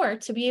within COR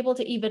to be able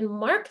to even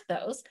mark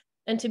those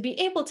and to be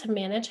able to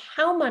manage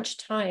how much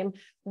time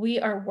we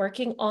are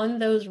working on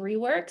those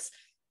reworks.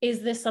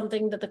 Is this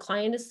something that the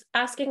client is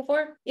asking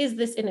for? Is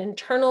this an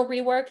internal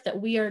rework that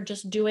we are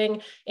just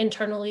doing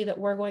internally, that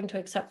we're going to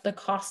accept the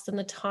cost and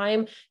the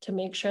time to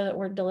make sure that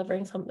we're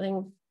delivering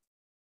something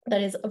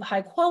that is of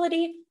high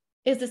quality?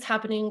 Is this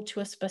happening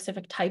to a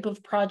specific type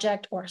of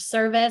project or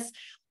service?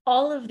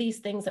 All of these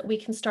things that we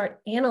can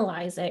start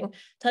analyzing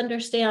to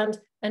understand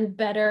and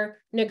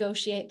better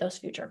negotiate those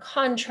future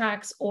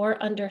contracts,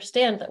 or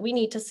understand that we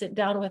need to sit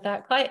down with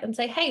that client and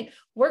say, hey,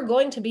 we're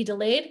going to be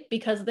delayed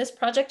because this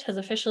project has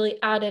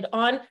officially added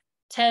on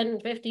 10,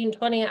 15,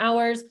 20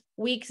 hours,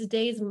 weeks,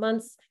 days,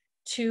 months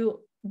to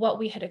what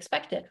we had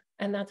expected.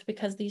 And that's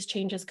because these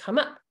changes come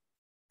up.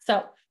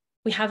 So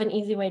we have an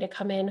easy way to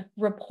come in,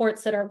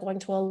 reports that are going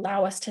to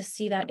allow us to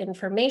see that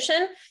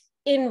information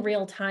in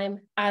real time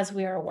as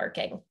we are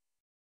working.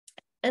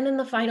 And then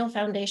the final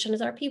foundation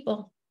is our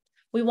people.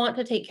 We want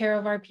to take care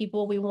of our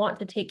people. We want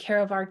to take care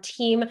of our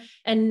team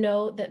and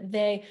know that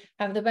they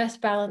have the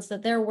best balance,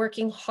 that they're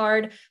working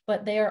hard,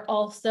 but they are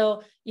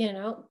also,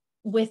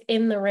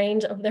 within the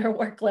range of their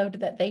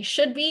workload that they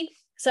should be.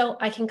 So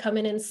I can come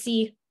in and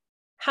see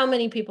how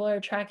many people are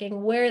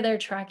tracking, where they're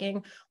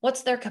tracking,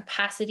 what's their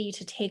capacity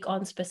to take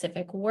on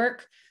specific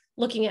work.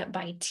 Looking at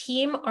by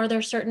team, are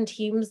there certain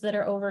teams that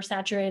are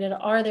oversaturated?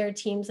 Are there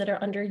teams that are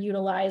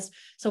underutilized?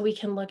 So we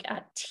can look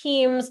at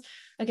teams.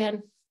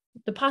 Again,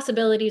 the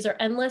possibilities are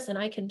endless, and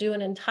I could do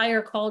an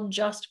entire call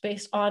just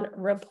based on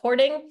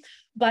reporting,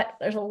 but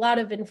there's a lot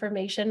of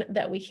information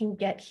that we can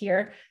get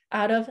here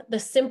out of the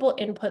simple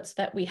inputs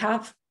that we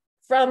have,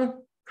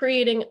 from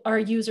creating our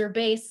user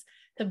base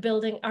to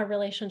building our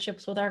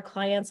relationships with our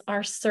clients,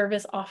 our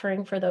service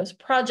offering for those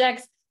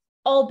projects,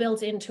 all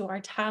built into our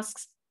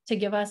tasks to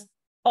give us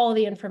all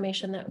the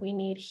information that we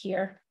need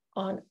here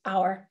on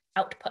our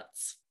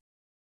outputs.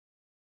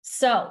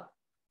 So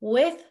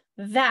with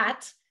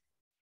that,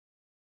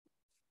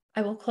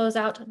 I will close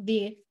out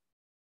the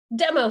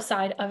demo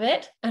side of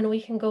it, and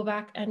we can go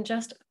back and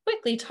just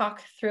quickly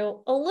talk through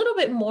a little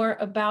bit more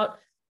about,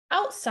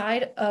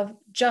 outside of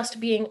just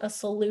being a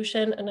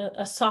solution and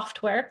a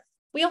software,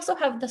 we also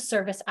have the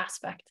service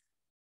aspect.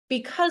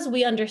 Because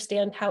we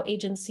understand how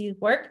agencies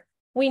work,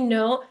 we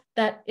know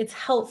that it's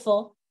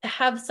helpful to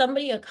have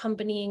somebody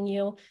accompanying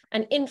you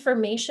and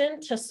information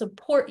to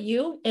support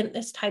you in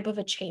this type of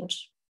a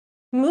change.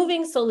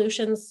 Moving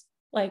solutions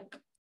like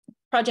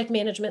project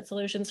management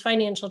solutions,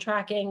 financial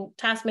tracking,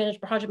 task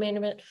management, project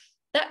management,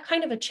 that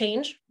kind of a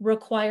change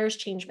requires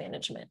change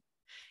management.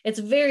 It's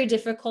very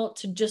difficult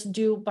to just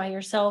do by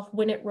yourself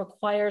when it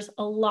requires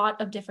a lot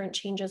of different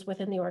changes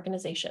within the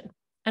organization.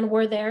 And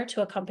we're there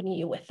to accompany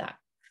you with that.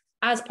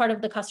 As part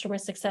of the customer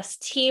success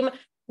team,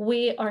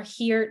 we are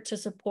here to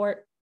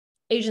support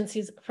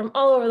agencies from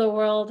all over the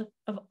world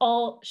of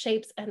all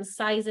shapes and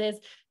sizes,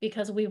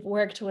 because we've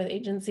worked with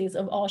agencies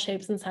of all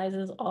shapes and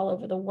sizes all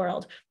over the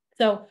world.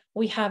 So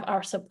we have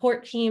our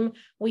support team.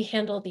 We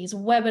handle these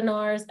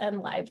webinars and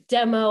live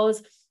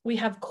demos. We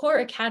have COR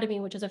Academy,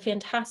 which is a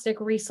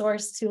fantastic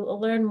resource to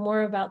learn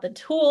more about the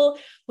tool.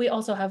 We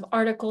also have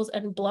articles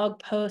and blog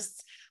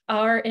posts.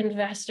 Our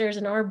investors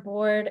and our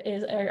board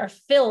are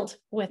filled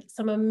with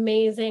some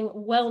amazing,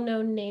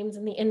 well-known names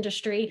in the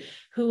industry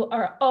who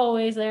are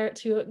always there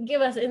to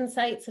give us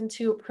insights and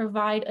to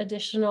provide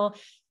additional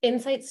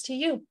insights to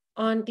you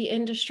on the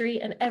industry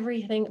and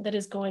everything that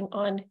is going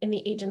on in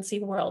the agency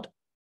world.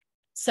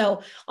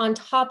 So on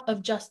top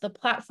of just the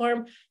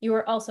platform, you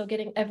are also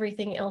getting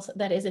everything else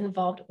that is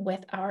involved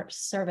with our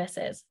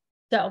services.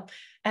 So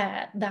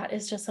that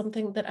is just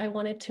something that I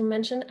wanted to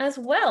mention as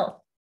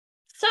well.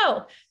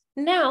 So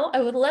now I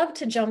would love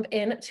to jump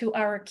into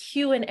our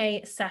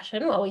Q&A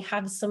session while we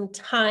have some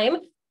time.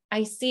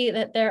 I see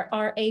that there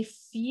are a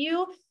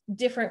few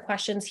different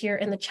questions here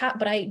in the chat,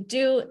 but I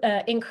do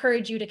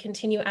encourage you to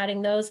continue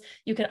adding those.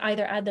 You can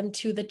either add them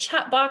to the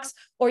chat box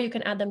or you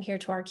can add them here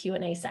to our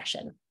Q&A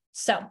session.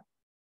 So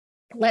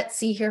let's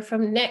see here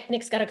from Nick.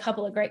 Nick's got a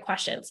couple of great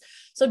questions.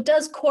 So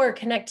does COR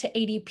connect to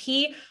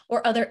ADP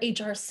or other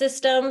HR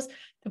systems,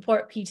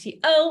 support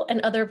PTO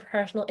and other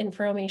personal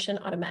information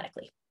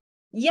automatically?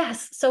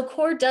 Yes, so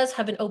COR does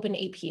have an open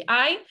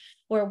API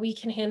where we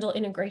can handle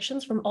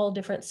integrations from all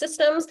different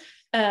systems.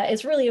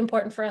 It's really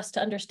important for us to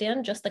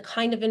understand just the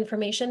kind of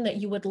information that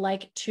you would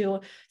like to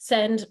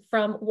send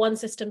from one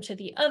system to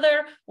the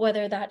other,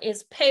 whether that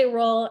is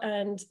payroll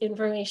and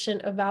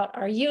information about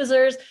our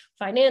users,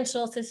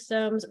 financial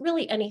systems,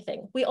 really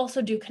anything. We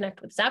also do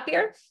connect with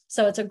Zapier,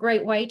 so it's a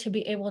great way to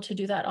be able to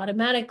do that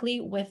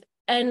automatically with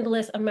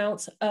endless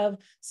amounts of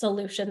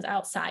solutions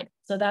outside.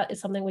 So that is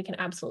something we can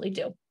absolutely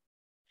do.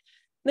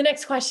 The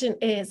next question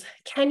is,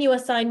 can you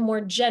assign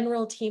more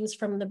general teams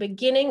from the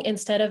beginning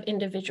instead of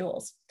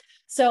individuals?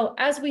 So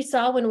as we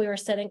saw when we were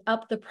setting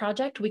up the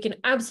project, we can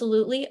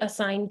absolutely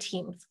assign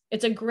teams.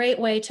 It's a great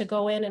way to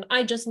go in and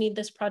I just need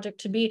this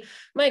project to be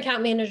my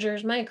account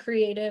managers, my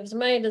creatives,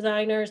 my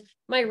designers,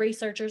 my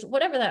researchers,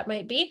 whatever that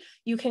might be.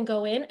 You can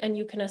go in and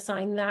you can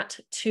assign that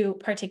to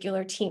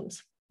particular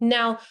teams.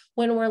 Now,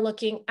 when we're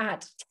looking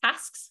at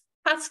tasks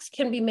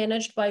can be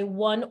managed by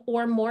one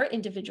or more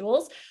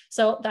individuals.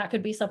 So that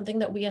could be something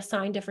that we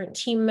assign different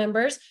team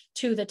members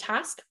to the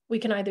task. We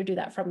can either do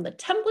that from the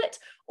template,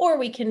 or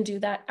we can do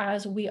that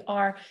as we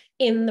are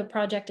in the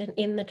project and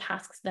in the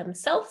tasks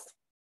themselves.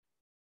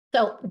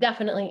 So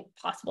definitely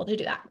possible to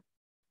do that.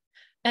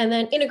 And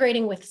then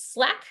integrating with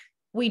Slack.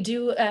 We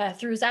do,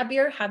 through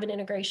Zapier, have an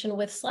integration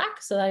with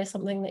Slack. So that is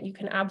something that you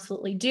can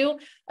absolutely do.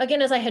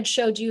 Again, as I had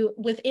showed you,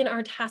 within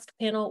our task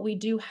panel, we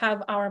do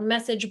have our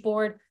message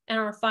board and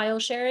our file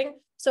sharing.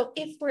 So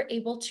if we're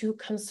able to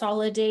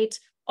consolidate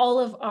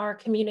all of our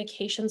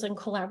communications and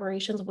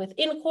collaborations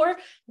within COR,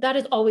 that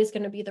is always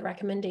going to be the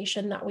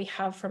recommendation that we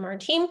have from our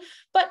team.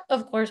 But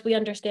of course, we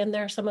understand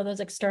there are some of those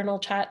external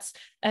chats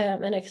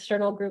and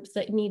external groups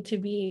that need to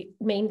be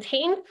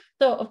maintained.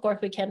 So of course,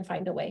 we can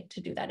find a way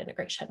to do that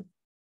integration.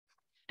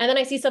 And then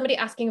I see somebody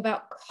asking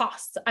about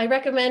costs. I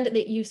recommend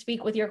that you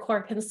speak with your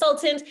COR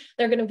consultant.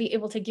 They're going to be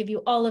able to give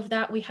you all of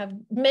that. We have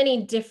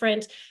many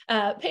different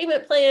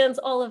payment plans,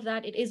 all of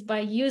that. It is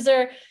by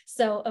user.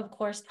 So of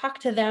course, talk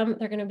to them.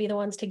 They're going to be the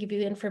ones to give you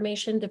the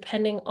information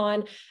depending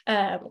on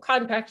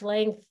contract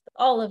length,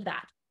 all of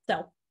that.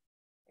 So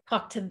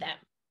talk to them.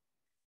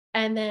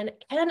 And then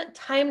can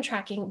time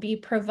tracking be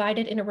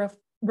provided in a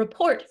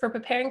report for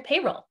preparing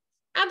payroll?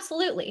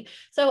 Absolutely.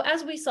 So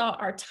as we saw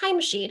our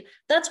timesheet,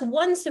 that's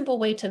one simple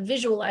way to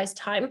visualize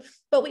time,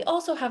 but we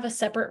also have a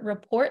separate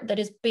report that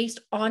is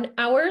based on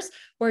hours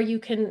where you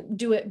can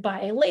do it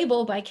by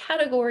label, by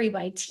category,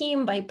 by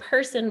team, by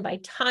person, by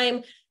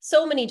time,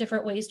 so many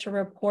different ways to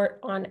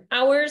report on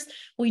hours.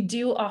 We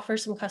do offer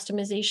some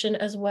customization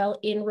as well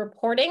in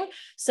reporting.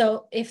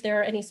 So if there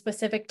are any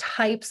specific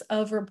types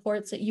of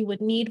reports that you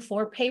would need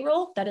for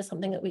payroll, that is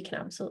something that we can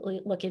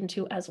absolutely look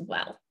into as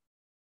well.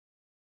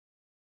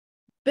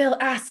 Bill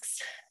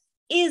asks,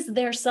 is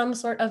there some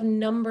sort of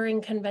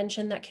numbering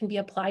convention that can be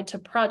applied to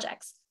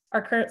projects?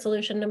 Our current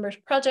solution numbers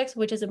projects,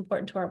 which is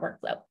important to our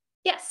workflow.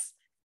 Yes.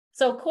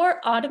 So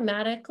COR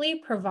automatically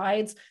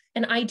provides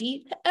an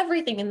ID to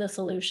everything in the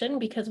solution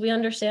because we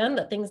understand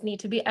that things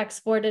need to be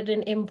exported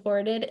and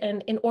imported.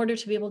 And in order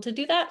to be able to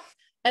do that,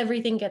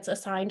 everything gets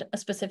assigned a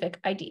specific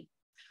ID.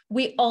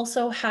 We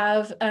also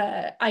have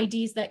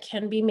IDs that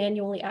can be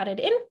manually added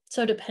in.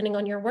 So depending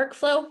on your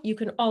workflow, you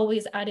can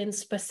always add in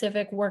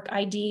specific work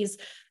IDs,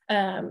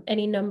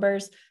 any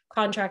numbers,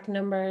 contract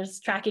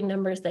numbers, tracking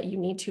numbers that you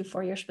need to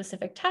for your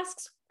specific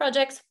tasks,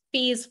 projects,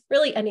 fees,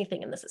 really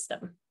anything in the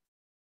system.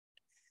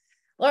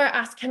 Laura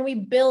asks, can we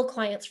bill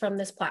clients from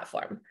this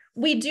platform?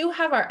 We do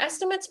have our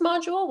estimates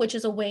module, which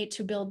is a way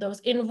to build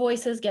those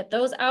invoices, get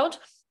those out.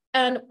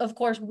 And of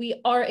course,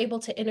 we are able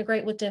to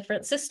integrate with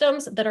different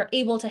systems that are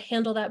able to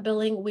handle that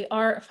billing. We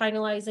are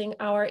finalizing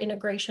our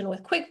integration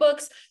with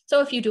QuickBooks. So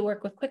if you do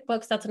work with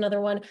QuickBooks, that's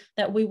another one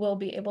that we will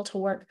be able to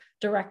work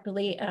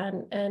directly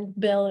and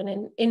bill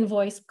and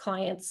invoice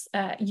clients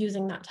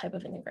using that type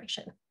of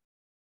integration.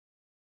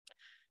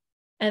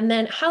 And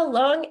then how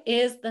long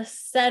is the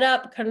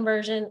setup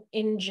conversion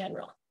in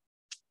general?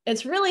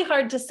 It's really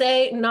hard to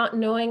say, not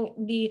knowing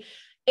the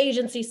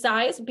agency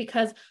size,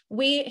 because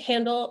we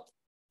handle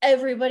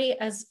everybody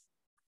as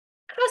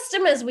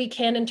custom as we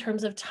can in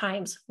terms of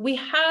times. We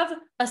have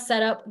a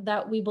setup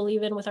that we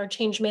believe in with our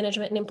change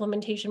management and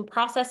implementation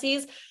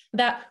processes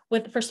that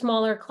for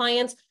smaller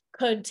clients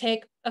could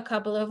take a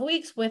couple of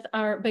weeks. With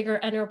our bigger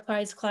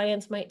enterprise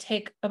clients might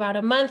take about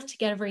a month to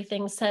get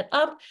everything set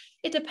up.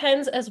 It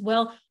depends as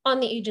well on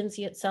the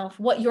agency itself,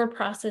 what your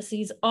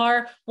processes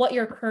are, what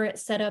your current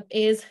setup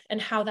is, and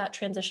how that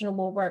transition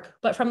will work.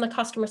 But from the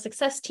customer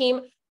success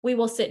team, we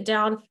will sit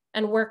down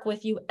and work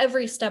with you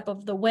every step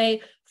of the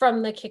way,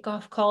 from the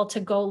kickoff call to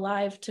go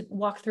live, to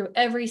walk through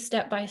every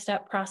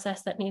step-by-step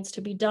process that needs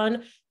to be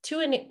done to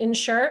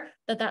ensure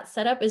that that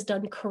setup is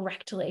done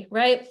correctly,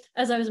 right?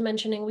 As I was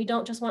mentioning, we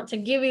don't just want to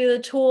give you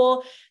the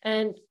tool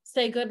and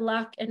say good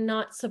luck and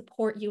not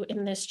support you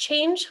in this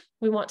change.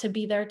 We want to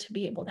be there to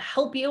be able to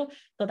help you.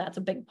 So that's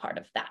a big part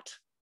of that.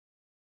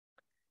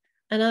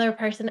 Another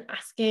person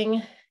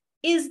asking,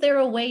 is there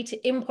a way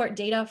to import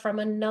data from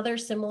another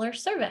similar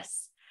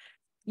service?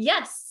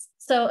 Yes.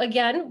 So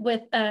again,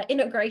 with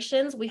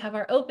integrations, we have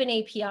our open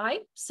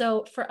API.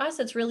 So for us,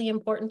 it's really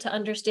important to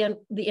understand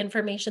the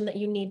information that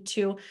you need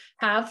to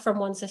have from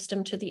one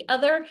system to the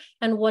other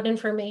and what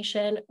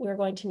information we're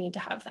going to need to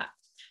have that.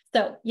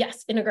 So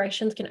yes,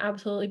 integrations can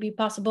absolutely be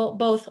possible,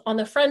 both on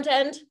the front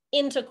end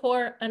into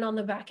COR and on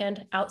the back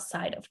end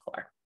outside of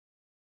COR.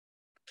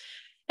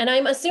 And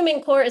I'm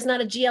assuming COR is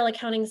not a GL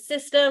accounting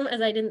system,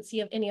 as I didn't see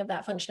of any of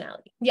that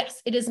functionality.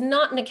 Yes, it is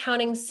not an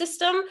accounting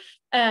system.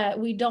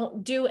 We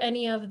don't do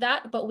any of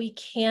that, but we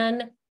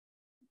can,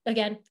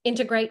 again,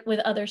 integrate with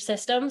other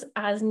systems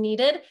as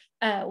needed.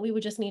 We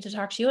would just need to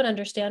talk to you and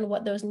understand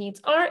what those needs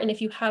are. And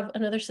if you have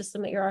another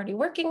system that you're already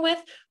working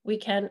with, we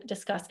can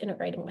discuss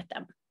integrating with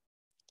them.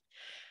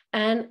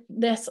 And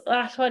this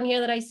last one here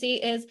that I see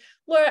is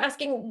Laura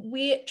asking,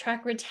 we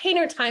track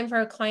retainer time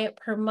for a client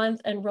per month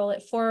and roll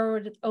it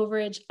forward,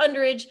 overage,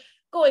 underage,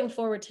 going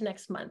forward to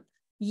next month.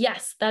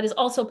 Yes, that is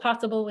also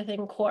possible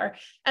within COR.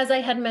 As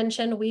I had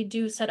mentioned, we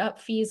do set up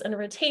fees and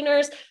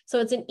retainers, so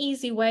it's an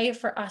easy way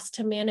for us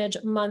to manage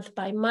month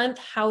by month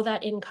how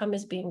that income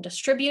is being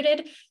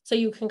distributed. So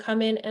you can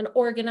come in and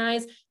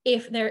organize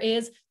if there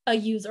is a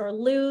use or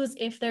lose,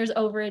 if there's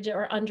overage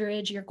or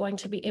underage, you're going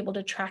to be able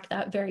to track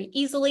that very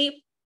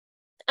easily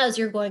as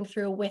you're going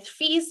through with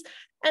fees.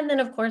 And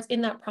then of course,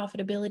 in that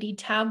profitability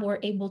tab, we're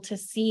able to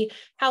see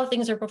how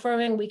things are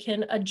performing. We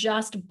can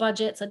adjust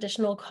budgets,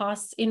 additional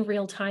costs in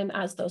real time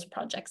as those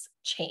projects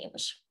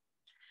change.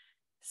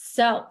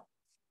 So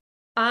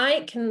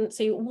I can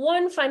see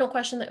one final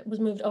question that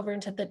was moved over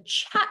into the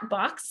chat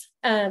box.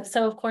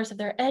 So of course, if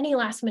there are any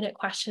last minute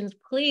questions,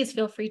 please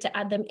feel free to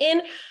add them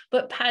in.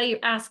 But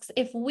Patty asks,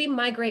 if we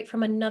migrate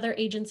from another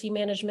agency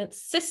management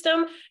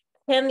system,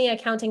 can the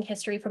accounting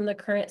history from the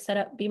current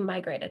setup be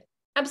migrated?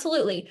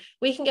 Absolutely.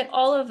 We can get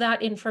all of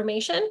that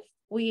information.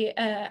 We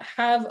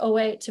have a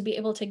way to be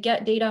able to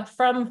get data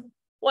from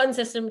one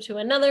system to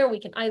another. We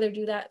can either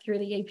do that through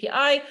the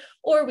API,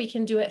 or we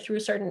can do it through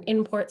certain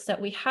imports that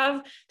we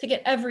have to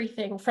get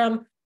everything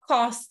from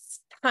costs,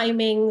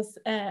 timings,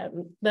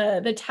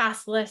 the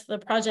task list, the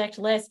project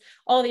list,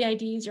 all the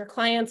IDs, your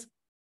clients,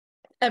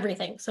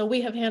 everything. So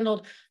we have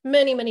handled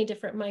many, many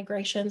different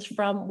migrations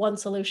from one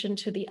solution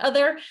to the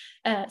other.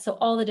 So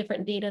all the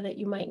different data that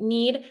you might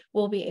need,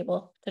 we'll be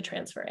able to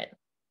transfer it.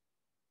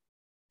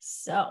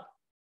 So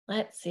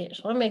let's see, I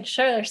just want to make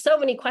sure there's so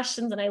many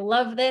questions and I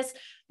love this,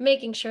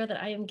 making sure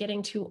that I am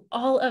getting to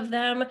all of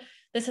them.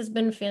 This has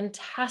been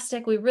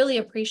fantastic. We really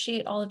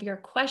appreciate all of your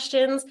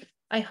questions.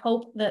 I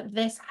hope that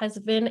this has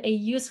been a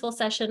useful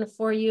session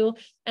for you.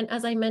 And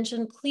as I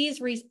mentioned, please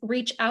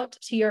reach out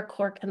to your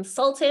COR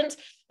consultant.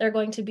 They're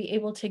going to be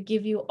able to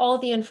give you all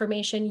the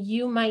information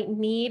you might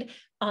need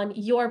on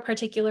your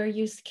particular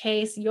use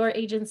case, your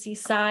agency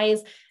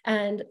size,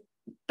 and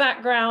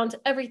background,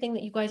 everything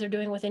that you guys are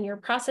doing within your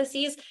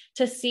processes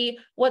to see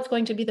what's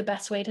going to be the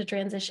best way to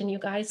transition you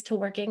guys to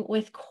working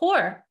with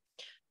COR.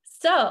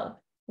 So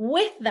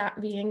with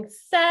that being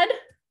said,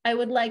 I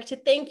would like to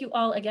thank you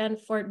all again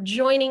for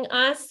joining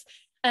us.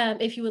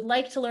 If you would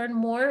like to learn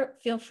more,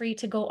 feel free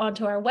to go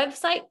onto our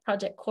website,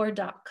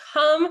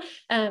 projectcor.com.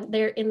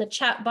 There in the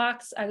chat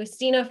box,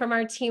 Agustina from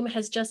our team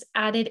has just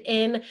added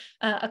in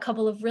a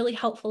couple of really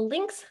helpful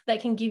links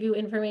that can give you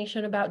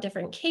information about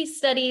different case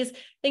studies,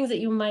 things that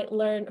you might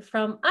learn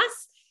from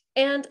us.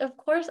 And of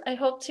course, I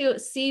hope to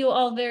see you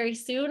all very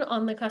soon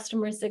on the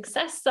customer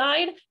success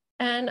side.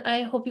 And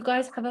I hope you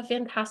guys have a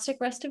fantastic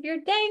rest of your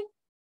day.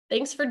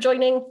 Thanks for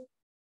joining.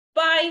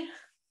 Bye.